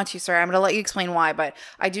made the comment to you. Sorry, I'm going to let you explain why, but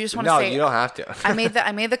I do just want to say. No, you don't have to. I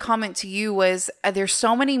made the comment to you was there's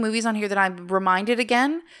so many movies on here that I'm reminded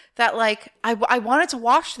again that like I wanted to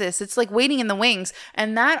watch this. It's like waiting in the wings,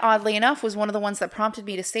 and that oddly enough was one of the ones that prompted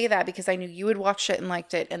me to say that because I knew you had watched it and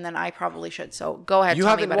liked it, and then I probably should. So go ahead. You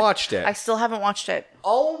haven't watched it. I still haven't watched it.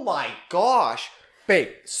 Oh my gosh. Babe,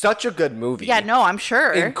 such a good movie. Yeah, no, I'm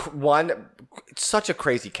sure. One, such a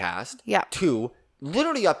crazy cast. Yeah. 2,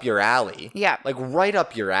 literally up your alley. Yeah. Like right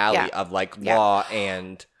up your alley of like law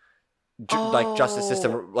and like justice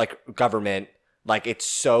system, like government. Like it's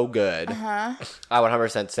so good. I would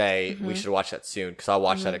 100% say we should watch that soon because I'll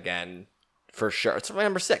watch that again for sure. It's my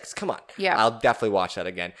number 6. Come on. Yeah. I'll definitely watch that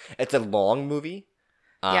again. It's a long movie.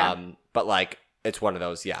 But like it's one of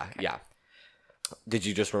those. Yeah. Okay. Yeah. Did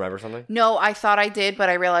you just remember something? No, I thought I did, but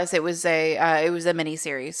I realized it was a mini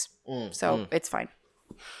series, so it's fine.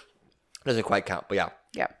 Doesn't quite count, but yeah.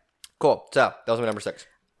 Yeah. Cool. So that was my number 6.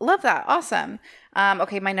 Love that. Awesome.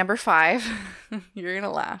 Okay, my number 5. You're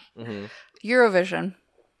gonna laugh. Eurovision.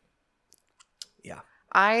 Yeah.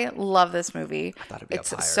 I love this movie. I thought it'd be up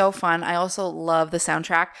higher. It's so fun. I also love the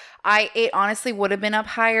soundtrack. It honestly would have been up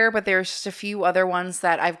higher, but there's just a few other ones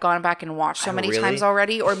that I've gone back and watched so many times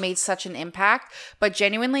already or made such an impact. But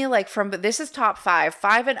genuinely, like this is top 5.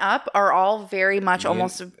 5 and up are all very much on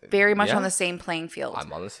the same playing field.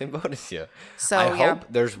 I'm on the same boat as you. So I hope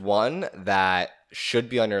there's one that should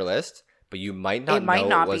be on your list, but you might not you might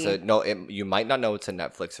not know it's a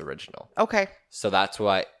Netflix original. Okay. So that's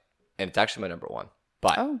why, and it's actually my number 1.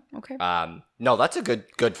 But okay. No, that's a good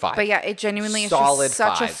 5. But yeah, it genuinely is just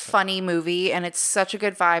such a funny movie, and it's such a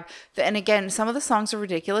good vibe. And again, some of the songs are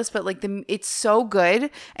ridiculous, but like it's so good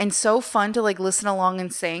and so fun to like listen along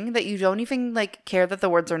and sing that you don't even like care that the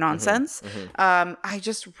words are nonsense. I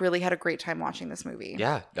just really had a great time watching this movie.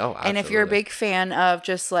 Yeah, no, absolutely. And if you're a big fan of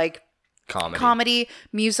just like comedy,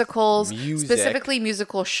 musicals, specifically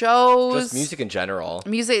musical shows, just music in general,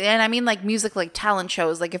 and I mean like music, like talent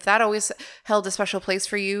shows. Like if that always held a special place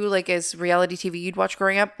for you, like as reality TV you'd watch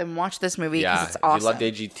growing up, then watch this movie because it's awesome. If you loved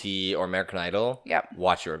AGT or American Idol,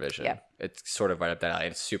 watch Eurovision. Yeah, it's sort of right up that alley.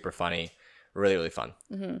 It's super funny, really really fun.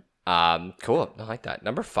 Cool, I like that.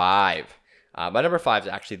 Number 5, my number 5 is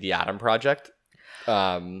actually The Adam Project.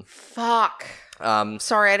 Fuck.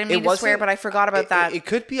 Sorry, I didn't mean to swear, but I forgot about that. It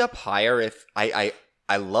could be up higher if I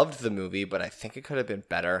loved the movie, but I think it could have been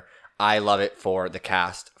better. I love it for the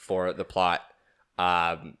cast, for the plot.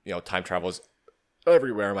 Time travel is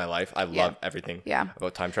everywhere in my life. I love everything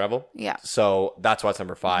about time travel. Yeah. So that's why it's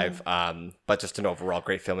number 5. But just an overall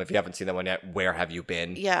great film. If you haven't seen that one yet, where have you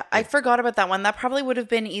been? Yeah, I forgot about that one. That probably would have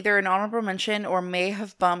been either an honorable mention or may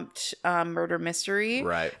have bumped Murder Mystery.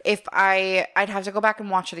 Right. If I'd have to go back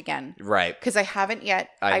and watch it again. Right. Because I haven't yet.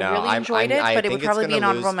 I really enjoyed it, but it would probably be an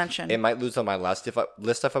honorable mention. It might lose on my list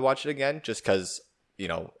if I watch it again, just because,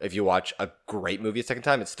 if you watch a great movie a second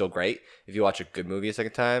time, it's still great. If you watch a good movie a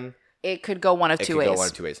second time, it could go one of two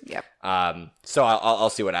ways. Yep. So I'll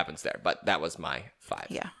see what happens there. But that was my 5.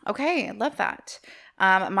 Yeah. Okay. I love that.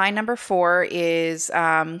 My number 4 is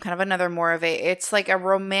kind of another more of it's like a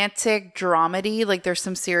romantic dramedy. Like there's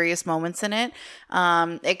some serious moments in it.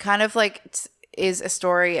 It kind of like is a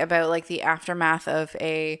story about like the aftermath of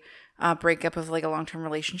a breakup of like a long-term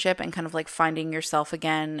relationship and kind of like finding yourself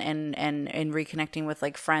again and reconnecting with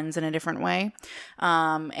like friends in a different way,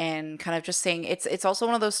 and kind of just saying it's also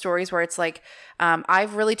one of those stories where it's like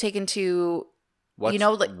I've really taken to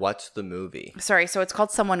what's the movie? Sorry, so it's called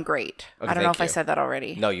Someone Great. Okay, I don't know if I said that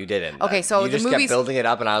already. No, you didn't. Okay, so you just kept building it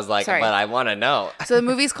up, and I was like, but I want to know. So the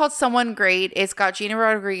movie's called Someone Great. It's got Gina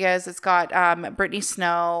Rodriguez. It's got Brittany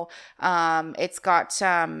Snow. It's got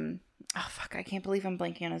oh fuck, I can't believe I'm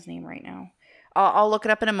blanking on his name right now. I'll look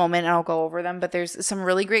it up in a moment and I'll go over them, but there's some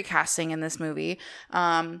really great casting in this movie.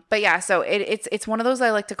 But yeah, so it's one of those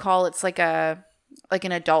I like to call it's like an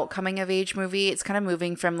adult coming of age movie. It's kind of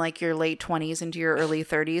moving from like your late 20s into your early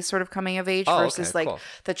 30s sort of coming of age versus like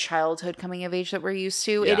the childhood coming of age that we're used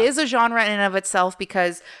to. Yeah. It is a genre in and of itself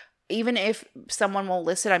because even if someone won't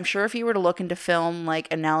list it, I'm sure if you were to look into film like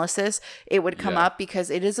analysis, it would come up because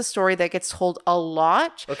it is a story that gets told a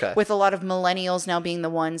lot with a lot of millennials now being the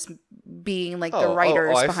ones being like the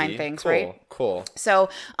writers behind things, right? Cool. So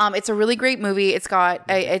it's a really great movie. It's got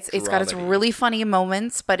it's got its really funny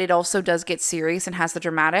moments, but it also does get serious and has the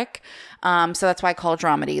dramatic. So that's why I call it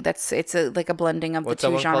dramedy. It's like a blending of the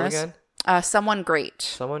two genres. Someone Great.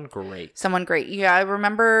 Someone Great. Someone Great. Yeah, I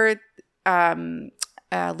remember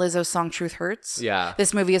Lizzo's song Truth Hurts. Yeah.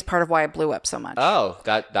 This movie is part of why it blew up so much. Oh,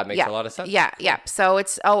 that makes a lot of sense. Yeah. So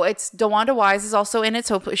it's DeWanda Wise is also in it.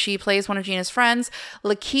 So she plays one of Gina's friends.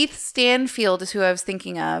 Lakeith Stanfield is who I was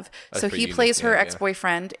thinking of. So he plays her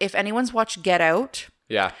ex-boyfriend. If anyone's watched Get Out,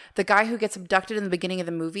 the guy who gets abducted in the beginning of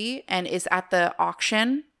the movie and is at the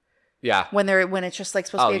auction. Yeah. When it's just like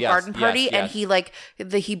supposed to be a garden party, and he like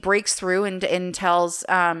he breaks through and tells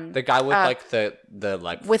the guy with like the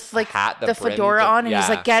like with like hat, the fedora on, and he's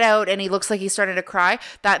like, "Get out!" and he looks like he's starting to cry.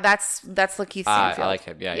 That's Lakeith Stanfield. I like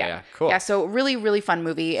him. Yeah. Cool. Yeah. So really, really fun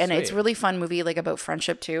movie, and it's really fun movie like about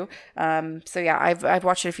friendship too. So yeah, I've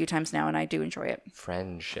watched it a few times now, and I do enjoy it.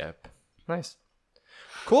 Friendship, nice,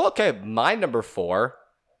 cool. Okay, my number 4,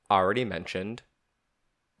 already mentioned,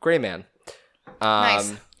 Gray Man.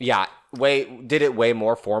 Nice. Yeah, did it way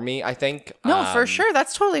more for me, I think. No, for sure.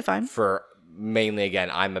 That's totally fine. For mainly, again,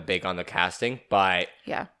 I'm a big on the casting, but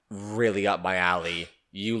really up my alley.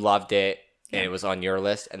 You loved it, and it was on your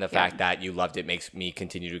list, and the fact that you loved it makes me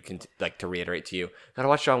continue to reiterate to you, gotta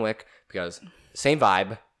watch John Wick, because same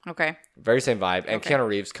vibe. Okay. Very same vibe. And Keanu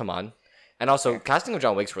Reeves, come on. And also, casting of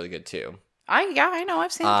John Wick's really good, too. I know.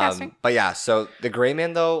 I've seen the casting. But yeah, so The Gray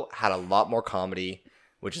Man, though, had a lot more comedy,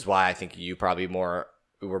 which is why I think you probably were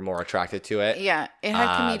more attracted to it. Yeah, it had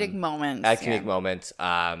comedic moments. Moments,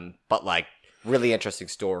 but like really interesting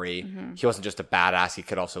story. Mm-hmm. He wasn't just a badass. He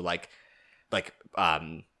could also like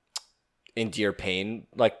endure pain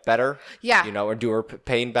like better. Yeah, endure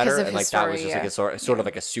pain better, and like story, that was just like a sort of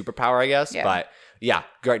like a superpower, I guess. Yeah. But yeah,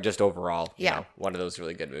 great. Just overall, one of those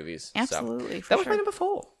really good movies. Absolutely, so, that was my number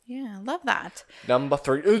 4. Yeah, love that. Number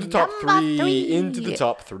 3, into the top 3. Into the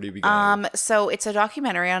top 3 we go. So it's a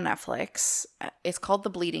documentary on Netflix. It's called The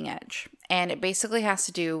Bleeding Edge, and it basically has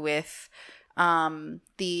to do with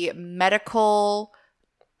the medical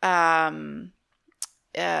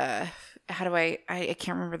I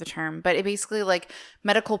can't remember the term, but it basically like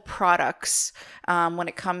medical products when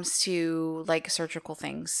it comes to like surgical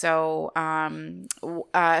things. So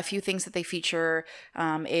a few things that they feature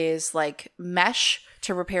is like mesh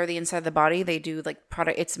to repair the inside of the body. They do like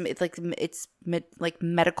product. It's like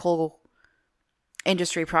medical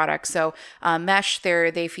industry products. So mesh,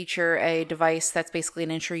 they feature a device that's basically an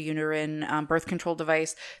intrauterine birth control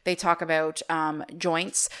device. They talk about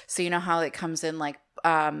joints. So you know how it comes in like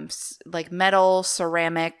metal,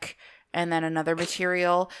 ceramic, and then another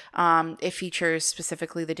material. It features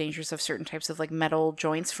specifically the dangers of certain types of like metal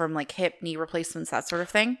joints from like hip, knee replacements, that sort of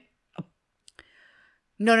thing.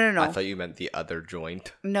 No. I thought you meant the other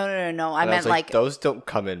joint. No. I meant like those don't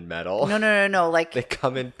come in metal. No. Like they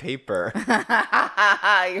come in paper.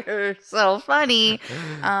 You're so funny.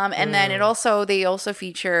 And then they also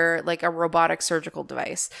feature like a robotic surgical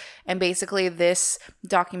device. And basically this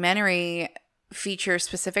documentary features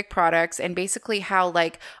specific products and basically how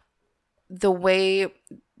like the way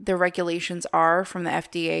the regulations are from the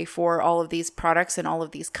FDA for all of these products and all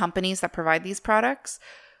of these companies that provide these products.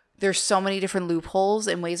 There's so many different loopholes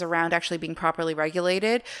and ways around actually being properly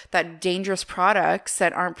regulated that dangerous products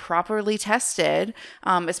that aren't properly tested,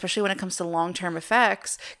 especially when it comes to long-term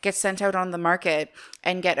effects, get sent out on the market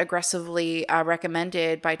and get aggressively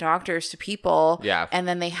recommended by doctors to people. Yeah. And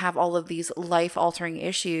then they have all of these life-altering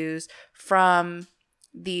issues from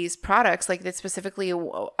these products, like that specifically,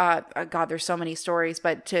 God, there's so many stories,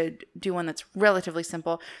 but to do one that's relatively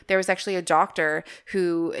simple, there was actually a doctor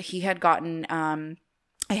who he had gotten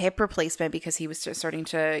a hip replacement because he was just starting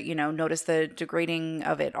to, notice the degrading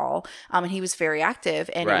of it all. And he was very active,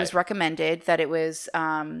 and it was recommended that it was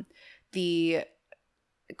the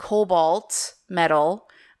cobalt metal,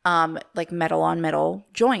 like metal on metal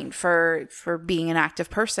joint for being an active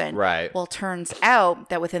person. Right. Well, turns out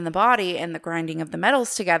that within the body and the grinding of the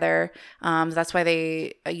metals together, that's why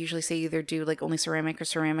they usually say either do like only ceramic or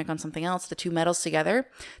ceramic on something else, the two metals together,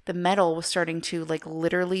 the metal was starting to like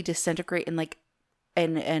literally disintegrate and like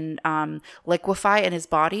and liquefy in his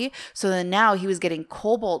body. So then now he was getting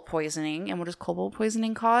cobalt poisoning. And what does cobalt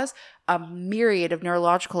poisoning cause? A myriad of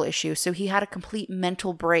neurological issues. So he had a complete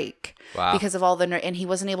mental break because of all and he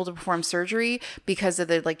wasn't able to perform surgery because of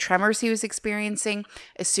the like tremors he was experiencing.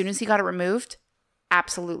 As soon as he got it removed,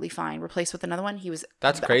 absolutely fine. Replaced with another one. He was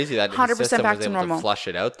That's crazy that 100% back to normal. To flush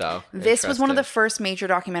it out though. This was one of the first major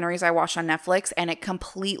documentaries I watched on Netflix, and it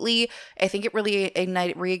completely, I think it really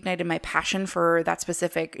reignited my passion for that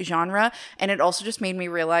specific genre. And it also just made me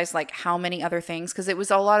realize like how many other things, because it was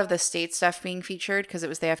a lot of the state stuff being featured because it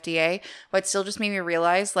was the FDA, but it still just made me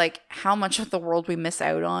realize like how much of the world we miss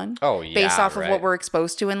out on based off of what we're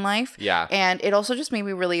exposed to in life. Yeah. And it also just made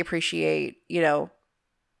me really appreciate,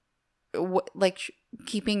 like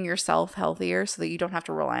keeping yourself healthier so that you don't have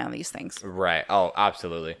to rely on these things. Right. Oh,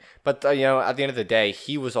 absolutely. But at the end of the day,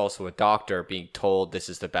 he was also a doctor being told this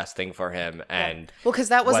is the best thing for him. And well, because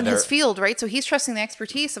that wasn't his field, right? So he's trusting the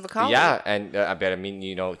expertise of a colleague. Yeah. And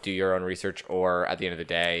do your own research, or at the end of the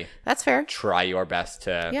day, that's fair. Try your best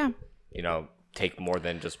to, take more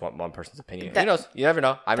than just one person's opinion. Who knows? You never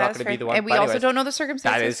know. I'm not going to be the one. And we also don't know the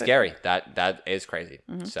circumstances. That is scary. That is crazy.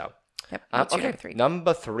 Mm-hmm. So. Yep. Okay.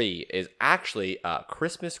 Number 3 is actually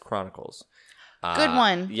Christmas Chronicles. Good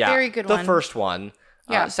one. Yeah, very good one. The first one.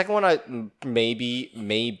 Yeah. The second one may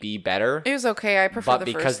be better. It was okay. I prefer the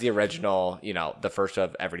first. But because the original, the first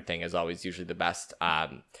of everything is always usually the best.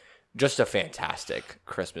 Just a fantastic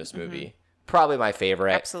Christmas movie. Mm-hmm. Probably my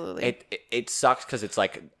favorite. Absolutely. It sucks because it's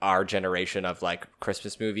like our generation of like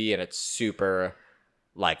Christmas movie, and it's super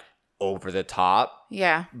like over the top.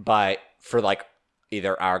 Yeah. But for like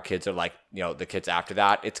either our kids or like the kids after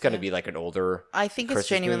that, it's going to be like an older I think Christmas it's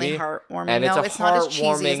genuinely movie. Heartwarming. And it's not as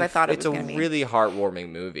cheesy as I thought it was going to be. It's a really heartwarming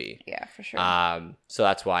movie. Yeah, for sure. So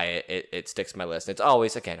that's why it sticks to my list. It's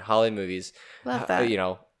always, again, holiday movies. Love that.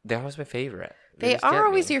 They're always my favorite. They are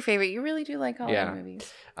always your favorite. You really do like holiday movies.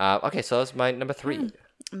 Okay, so that's my number 3.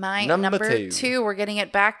 My number two, we're getting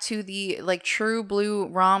it back to the like true blue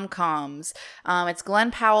rom-coms. It's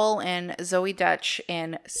Glenn Powell and Zoe Dutch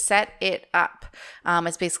in Set It Up.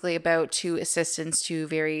 It's basically about two assistants to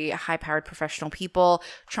very high-powered professional people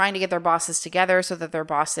trying to get their bosses together so that their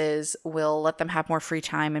bosses will let them have more free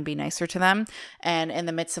time and be nicer to them. And in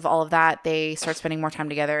the midst of all of that, they start spending more time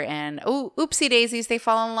together, and oopsie daisies, they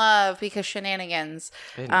fall in love because shenanigans.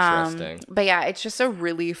 Interesting. But yeah, it's just a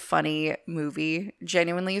really funny movie.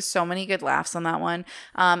 Genuinely, so many good laughs on that one.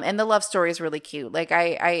 And the love story is really cute. Like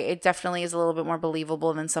it definitely is a little bit more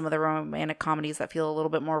believable than some of the romantic comedies that feel a little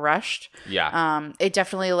bit more rushed. Yeah. It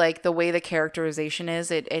definitely, like the way the characterization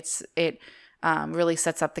is, it really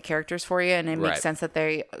sets up the characters for you, and it makes sense that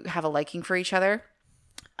they have a liking for each other.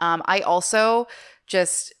 I also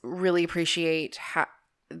just really appreciate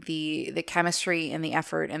the chemistry and the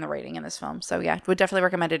effort and the writing in this film. So yeah, would definitely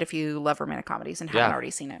recommend it if you love romantic comedies and haven't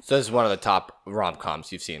already seen it. So this is one of the top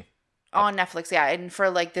rom-coms you've seen on Netflix. Yeah. And for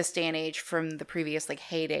like this day and age, from the previous like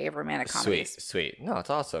heyday of romantic comedies. Sweet. No, it's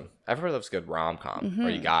awesome. Everyone loves good rom-com, or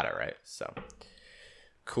you got it right. So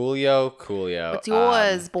Coolio. What's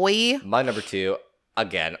yours, boy? My number 2,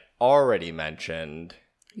 again, already mentioned.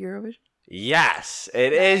 Eurovision? Yes,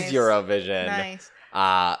 it is Eurovision. Nice.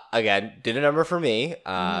 Again, did a number for me.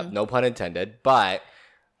 No pun intended, but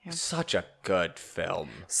such a good film.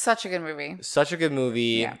 Such a good movie. Such a good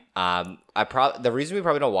movie. Yeah. The reason we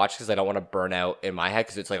probably don't watch it is because I don't want to burn out in my head,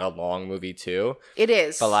 because it's like a long movie too. It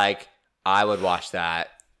is. But like, I would watch that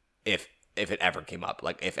if it ever came up.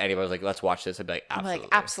 Like, if anyone was like, let's watch this, I'd be like, absolutely.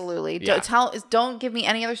 Absolutely. Yeah. Don't give me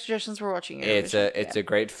any other suggestions. We're watching it. It's a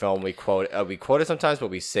great film. We quote it sometimes, but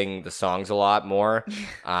we sing the songs a lot more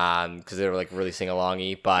because they're like really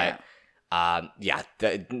sing-alongy. But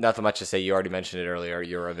nothing much to say. You already mentioned it earlier,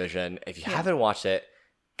 Eurovision. If you haven't watched it,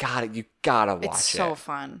 you gotta watch it. It's so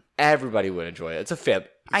fun. Everybody would enjoy it. It's a fib.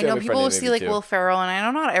 I know people will see like Will Ferrell, and I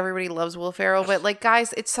know not everybody loves Will Ferrell, but like,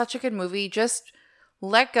 guys, it's such a good movie. Just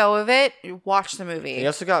let go of it. Watch the movie. You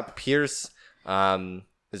also got Pierce.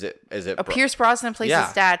 Is it? Pierce Brosnan plays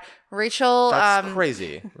his dad. Rachel. That's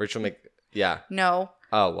crazy. Rachel No.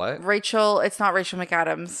 Oh, what? Rachel. It's not Rachel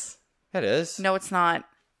McAdams. It is. No, it's not.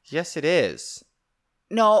 Yes, it is.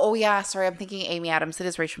 No. Oh, yeah. Sorry. I'm thinking Amy Adams. It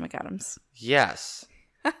is Rachel McAdams. Yes.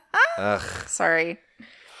 Ugh. Sorry.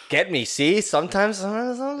 Get me. See? Sometimes he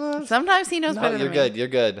knows better than me. You're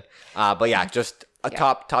good. But yeah, just a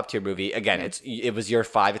top tier movie. Again, it was your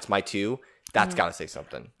 5. It's my 2. That's got to say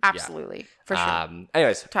something. Absolutely. For sure.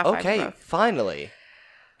 Anyways. Top 5 okay. Finally.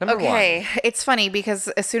 Number 1. Okay. It's funny because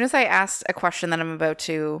as soon as I asked a question that I'm about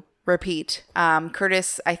to repeat,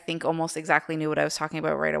 Curtis, I think, almost exactly knew what I was talking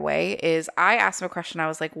about right away. Is I asked him a question. I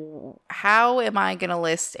was like, how am I going to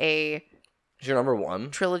list a... Is your number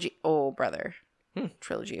 1? Trilogy. Oh, brother.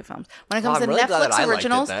 Trilogy of films. When it comes to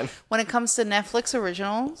Netflix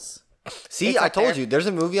originals. See, I told you, there's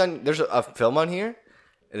a film on here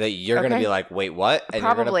that you're going to be like, wait, what? And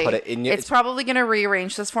probably. You're going to put it in your... It's probably going to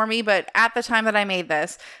rearrange this for me, but at the time that I made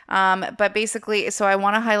this. But basically, so I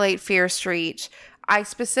want to highlight Fear Street. I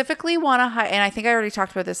specifically want to and I think I already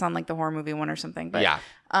talked about this on like the horror movie one or something, but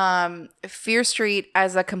Fear Street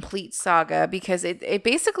as a complete saga, because it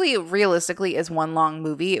basically realistically is one long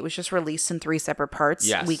movie. It was just released in 3 separate parts,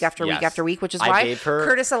 week after week after week, which is why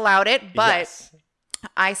Curtis allowed it. But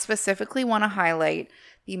I specifically want to highlight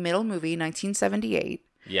the middle movie, 1978.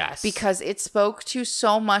 Yes. Because it spoke to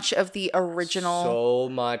so much of the original... So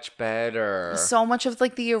much better. So much of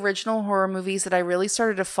like the original horror movies that I really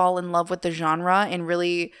started to fall in love with the genre and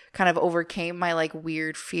really kind of overcame my like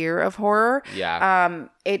weird fear of horror. Yeah.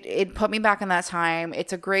 It put me back in that time.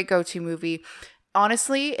 It's a great go-to movie.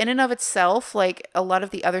 Honestly, in and of itself, like a lot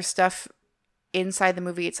of the other stuff inside the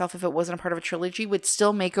movie itself, if it wasn't a part of a trilogy, would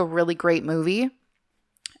still make a really great movie.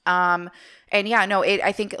 And yeah, no,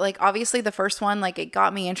 I think like obviously the first one, like it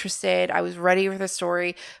got me interested. I was ready for the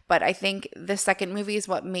story, but I think the second movie is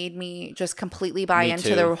what made me just completely buy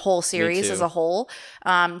into the whole series as a whole.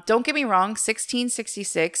 Don't get me wrong,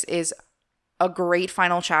 1666 is a great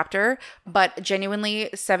final chapter, but genuinely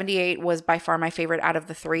 78 was by far my favorite out of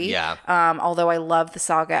the 3. Yeah. Although I love the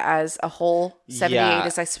saga as a whole, 78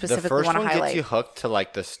 is I specifically want to highlight. The first one gets you hooked to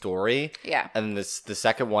like the story. Yeah. And the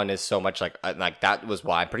second one is so much like that was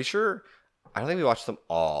why I'm pretty sure, I don't think we watched them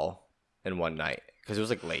all in one night because it was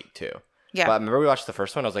like late too. Yeah. But I remember we watched the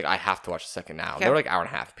first one. I was like, I have to watch the second now. They were like hour and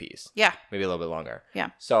a half piece. Yeah. Maybe a little bit longer.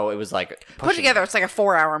 Yeah. So it was like... Put together, it's like a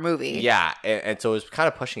 4-hour movie. Yeah. And so it was kind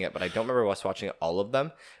of pushing it, but I don't remember us watching all of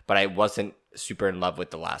them. But I wasn't super in love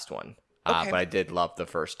with the last one. But I did love the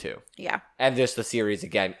first 2. Yeah. And just the series,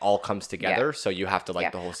 again, all comes together. So you have to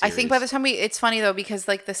like the whole series. I think by the time it's funny though, because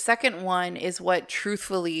like the second one is what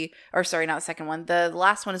truthfully, or sorry, not the second one. The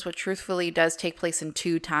last one is what truthfully does take place in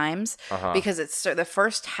 2 times. Because it's the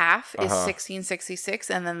first half is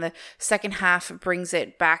 1666. And then the second half brings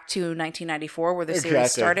it back to 1994 where the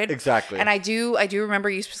series started. Exactly. And I do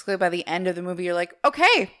remember you specifically by the end of the movie, you're like,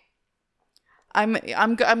 okay,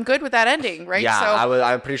 I'm good with that ending, right? Yeah, so,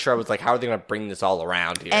 I'm pretty sure I was like, how are they going to bring this all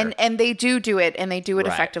around here? And they do it, and they do it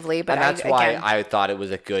effectively. But and that's why I thought it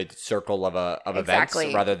was a good circle of events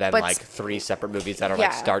rather than like 3 separate movies that are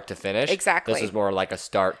like start to finish. Exactly. This is more like a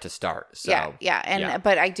start to start. So,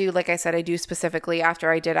 but I do, like I said, I do specifically after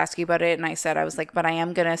I did ask you about it, and I said I was like, but I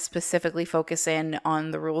am going to specifically focus in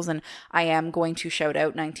on the rules, and I am going to shout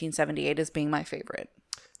out 1978 as being my favorite.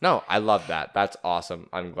 No, I love that. That's awesome.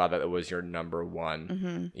 I'm glad that it was your number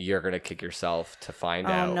 1. You're going to kick yourself to find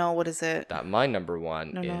out. Oh, no. What is it? That my number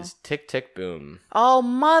 1 is Tick, Tick, Boom. Oh,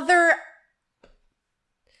 mother.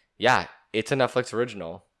 Yeah, it's a Netflix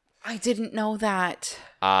original. I didn't know that.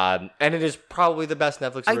 And it is probably the best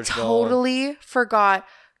Netflix original. I totally forgot.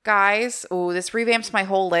 Guys, this revamps my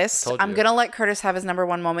whole list. I'm going to let Curtis have his number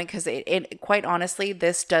 1 moment because it quite honestly,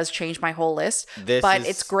 this does change my whole list.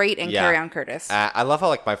 It's great and carry on, Curtis. I love how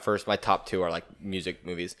like my top 2 are like music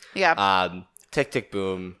movies. Yeah. Tick, Tick,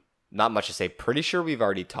 Boom. Not much to say. Pretty sure we've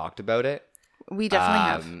already talked about it. We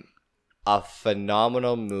definitely have. A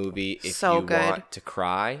phenomenal movie if you want to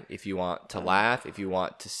cry, if you want to laugh, if you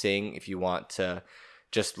want to sing, if you want to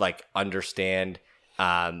just like understand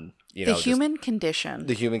the human condition.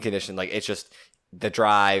 The human condition. Like it's just the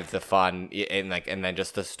drive, the fun, and then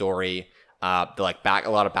just the story. A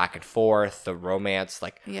lot of back and forth, the romance.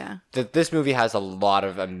 Like this movie has a lot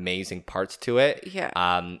of amazing parts to it. Yeah.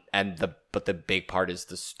 But the big part is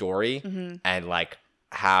the story and like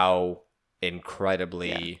how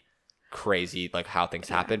incredibly crazy like how things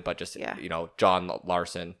happen. But just John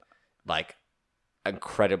Larson, like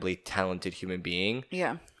incredibly talented human being.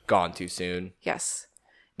 Yeah. Gone too soon. Yes.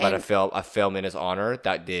 But a film in his honor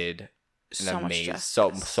that did so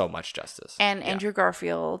much justice. And Andrew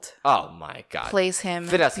Garfield. Oh my God. Plays him.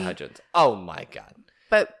 Vanessa Hudgens. Oh my God.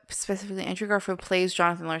 but specifically Andrew Garfield plays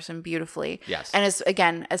Jonathan Larson beautifully. Yes.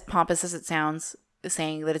 And as pompous as it sounds,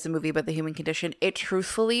 saying that it's a movie about the human condition, it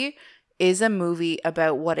truthfully is a movie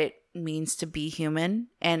about what it means to be human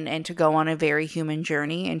and to go on a very human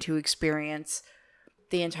journey and to experience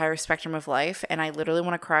the entire spectrum of life. And I literally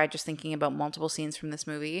want to cry just thinking about multiple scenes from this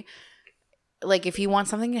movie. Like, if you want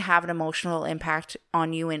something to have an emotional impact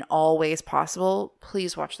on you in all ways possible,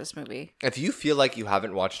 please watch this movie. If you feel like you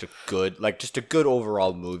haven't watched a good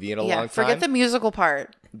overall movie in a long time. Forget the musical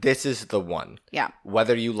part. This is the one. Yeah.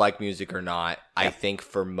 Whether you like music or not, I think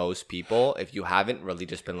for most people, if you haven't really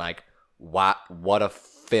just been like, what a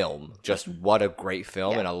film, just what a great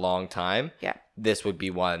film in a long time, this would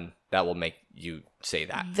be one that will make you say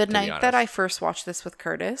that. The night that I first watched this with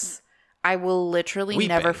Curtis, I will literally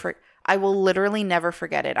never forget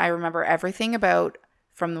it. I remember everything about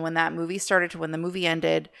from when that movie started to when the movie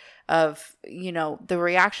ended, of, you know, the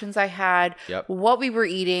reactions I had, what we were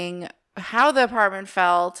eating, how the apartment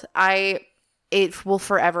felt. It will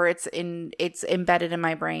forever. It's embedded in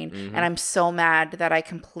my brain, and I'm so mad that I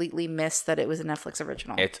completely missed that it was a Netflix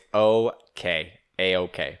original. It's okay,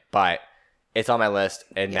 A-okay, but it's on my list,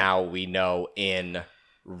 and now we know in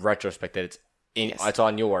retrospect that it's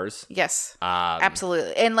on yours. Yes,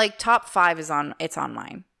 absolutely, and like top 5 it's on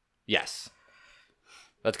mine. Yes,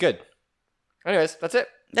 that's good. Anyways, that's it.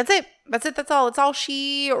 That's all. It's all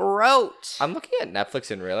she wrote. I'm looking at Netflix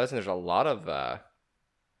and realizing there's a lot of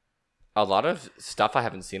stuff I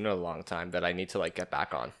haven't seen in a long time that I need to like get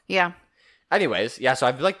back on. Yeah. Anyways, so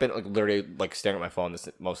I've like been like literally like staring at my phone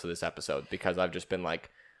most of this episode because I've just been like,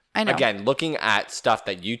 I know. Again, looking at stuff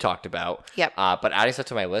that you talked about. Yep. But adding stuff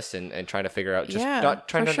to my list and trying to figure out, just not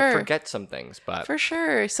trying to forget some things. But for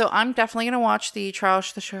sure. So I'm definitely going to watch the Trial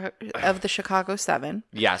of the Chicago 7.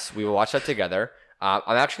 Yes, we will watch that together.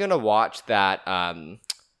 I'm actually going to watch that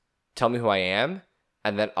Tell Me Who I Am.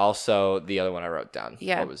 And then also the other one I wrote down.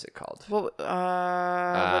 Yeah. What was it called? What did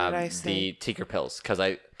I say? The Take Your Pills.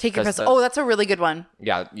 Take Your Pills. That's a really good one.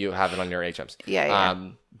 Yeah, you have it on your HMs. Yeah.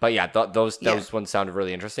 But yeah, those ones sounded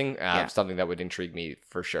really interesting. Something that would intrigue me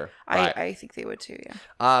for sure. I think they would too,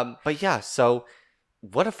 yeah. But yeah, so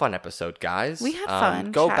what a fun episode, guys. We had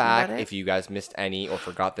fun. Go back if you guys missed any or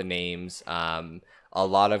forgot the names. A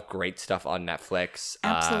lot of great stuff on Netflix.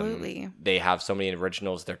 Absolutely. They have so many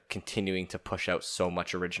originals. They're continuing to push out so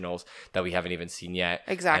much originals that we haven't even seen yet.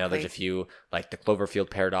 Exactly. I know there's a few, like The Cloverfield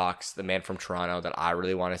Paradox, The Man from Toronto, that I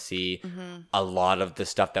really want to see. Mm-hmm. A lot of the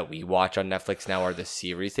stuff that we watch on Netflix now are the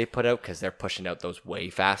series they put out because they're pushing out those way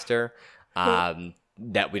faster.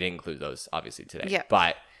 That we didn't include those, obviously, today. Yeah.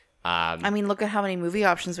 But I mean, look at how many movie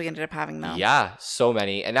options we ended up having, though. Yeah, so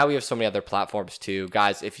many. And now we have so many other platforms, too.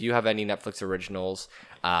 Guys, if you have any Netflix originals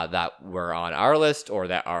that were on our list or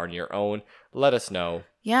that are on your own, let us know.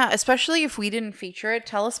 Yeah, especially if we didn't feature it.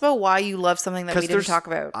 Tell us about why you love something that we didn't talk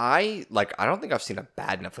about. I don't think I've seen a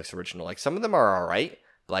bad Netflix original. Like, some of them are all right.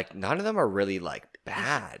 But, like, none of them are really, like,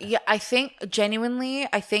 bad. Yeah, I think,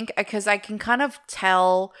 because I can kind of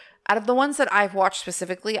tell... Out of the ones that I've watched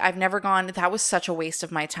specifically, I've never gone, that was such a waste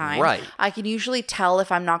of my time. Right. I can usually tell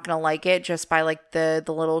if I'm not going to like it just by like the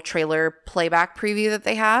little trailer playback preview that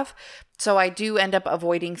they have. So I do end up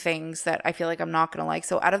avoiding things that I feel like I'm not going to like.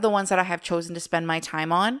 So out of the ones that I have chosen to spend my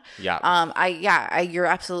time on, you're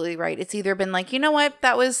absolutely right. It's either been like, you know what,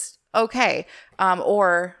 that was okay.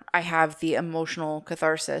 Or I have the emotional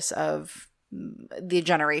catharsis of the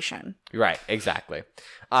generation. Right, exactly.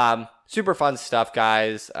 Super fun stuff,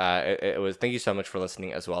 guys. It was. Thank you so much for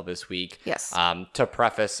listening as well this week. Yes. To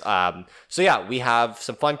preface, so yeah, we have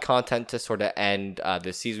some fun content to sort of end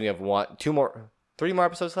this season. We have 3 more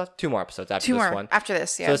episodes left. 2 more episodes after this one. After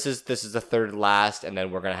this, yeah. So this is the third last, and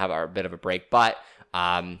then we're gonna have our bit of a break. But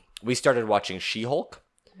we started watching She-Hulk.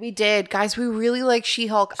 We did. Guys, we really like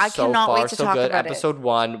She-Hulk. I cannot wait to talk about it. Episode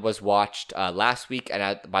 1 was watched last week,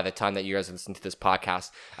 and by the time that you guys listen to this podcast,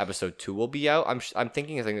 episode 2 will be out. I think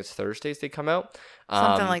it's Thursdays they come out.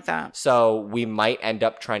 Something like that. So we might end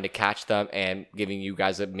up trying to catch them and giving you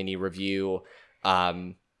guys a mini review,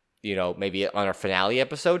 maybe on our finale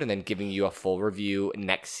episode, and then giving you a full review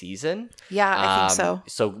next season. Yeah, I think so.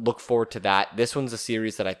 So look forward to that. This one's a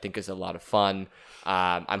series that I think is a lot of fun.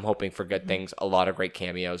 I'm hoping for good things. A lot of great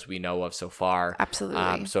cameos we know of so far.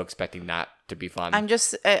 Absolutely. So expecting that to be fun.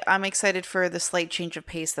 I'm excited for the slight change of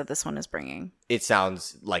pace that this one is bringing. It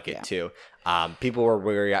sounds like it too. People were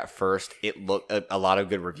wary at first. It looked a lot of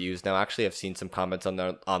good reviews now. Actually, I've seen some comments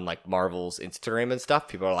on like Marvel's Instagram and stuff.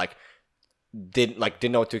 People are like, didn't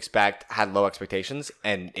know what to expect, had low expectations,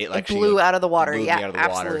 and it blew out of the water. Blew me out of the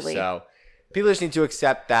absolutely. Water. So people just need to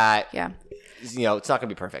accept that. Yeah. It's not going to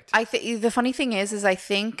be perfect. The funny thing is I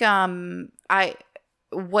think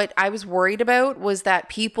what I was worried about was that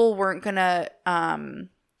people weren't gonna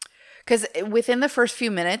because within the first few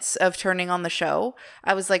minutes of turning on the show,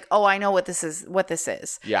 I was like, oh, I know what this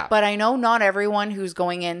is. Yeah. But I know not everyone who's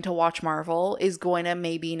going in to watch Marvel is going to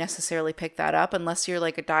maybe necessarily pick that up unless you're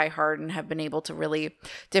like a diehard and have been able to really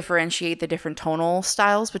differentiate the different tonal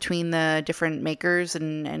styles between the different makers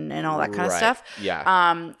and all that kind of stuff.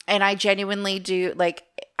 Yeah. And I genuinely do like,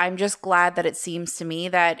 I'm just glad that it seems to me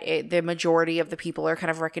that the majority of the people are kind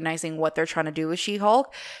of recognizing what they're trying to do with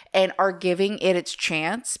She-Hulk and are giving it its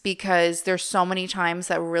chance, because there's so many times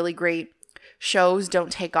that really great shows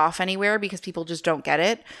don't take off anywhere because people just don't get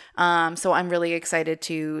it. So I'm really excited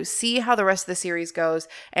to see how the rest of the series goes,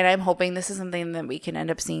 and I'm hoping this is something that we can end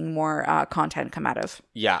up seeing more content come out of.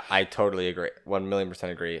 Yeah, I totally agree. 1,000,000%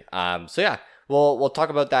 agree. So yeah, we'll talk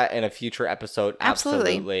about that in a future episode.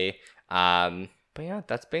 Absolutely. But yeah,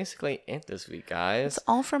 that's basically it this week, guys. It's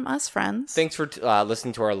all from us, friends. Thanks for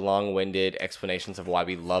listening to our long-winded explanations of why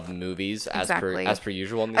we love movies, as per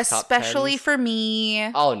usual in these top 10s. Especially for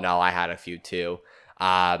me. Oh no, I had a few too.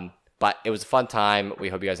 But it was a fun time. We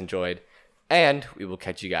hope you guys enjoyed, and we will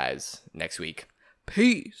catch you guys next week.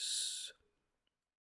 Peace.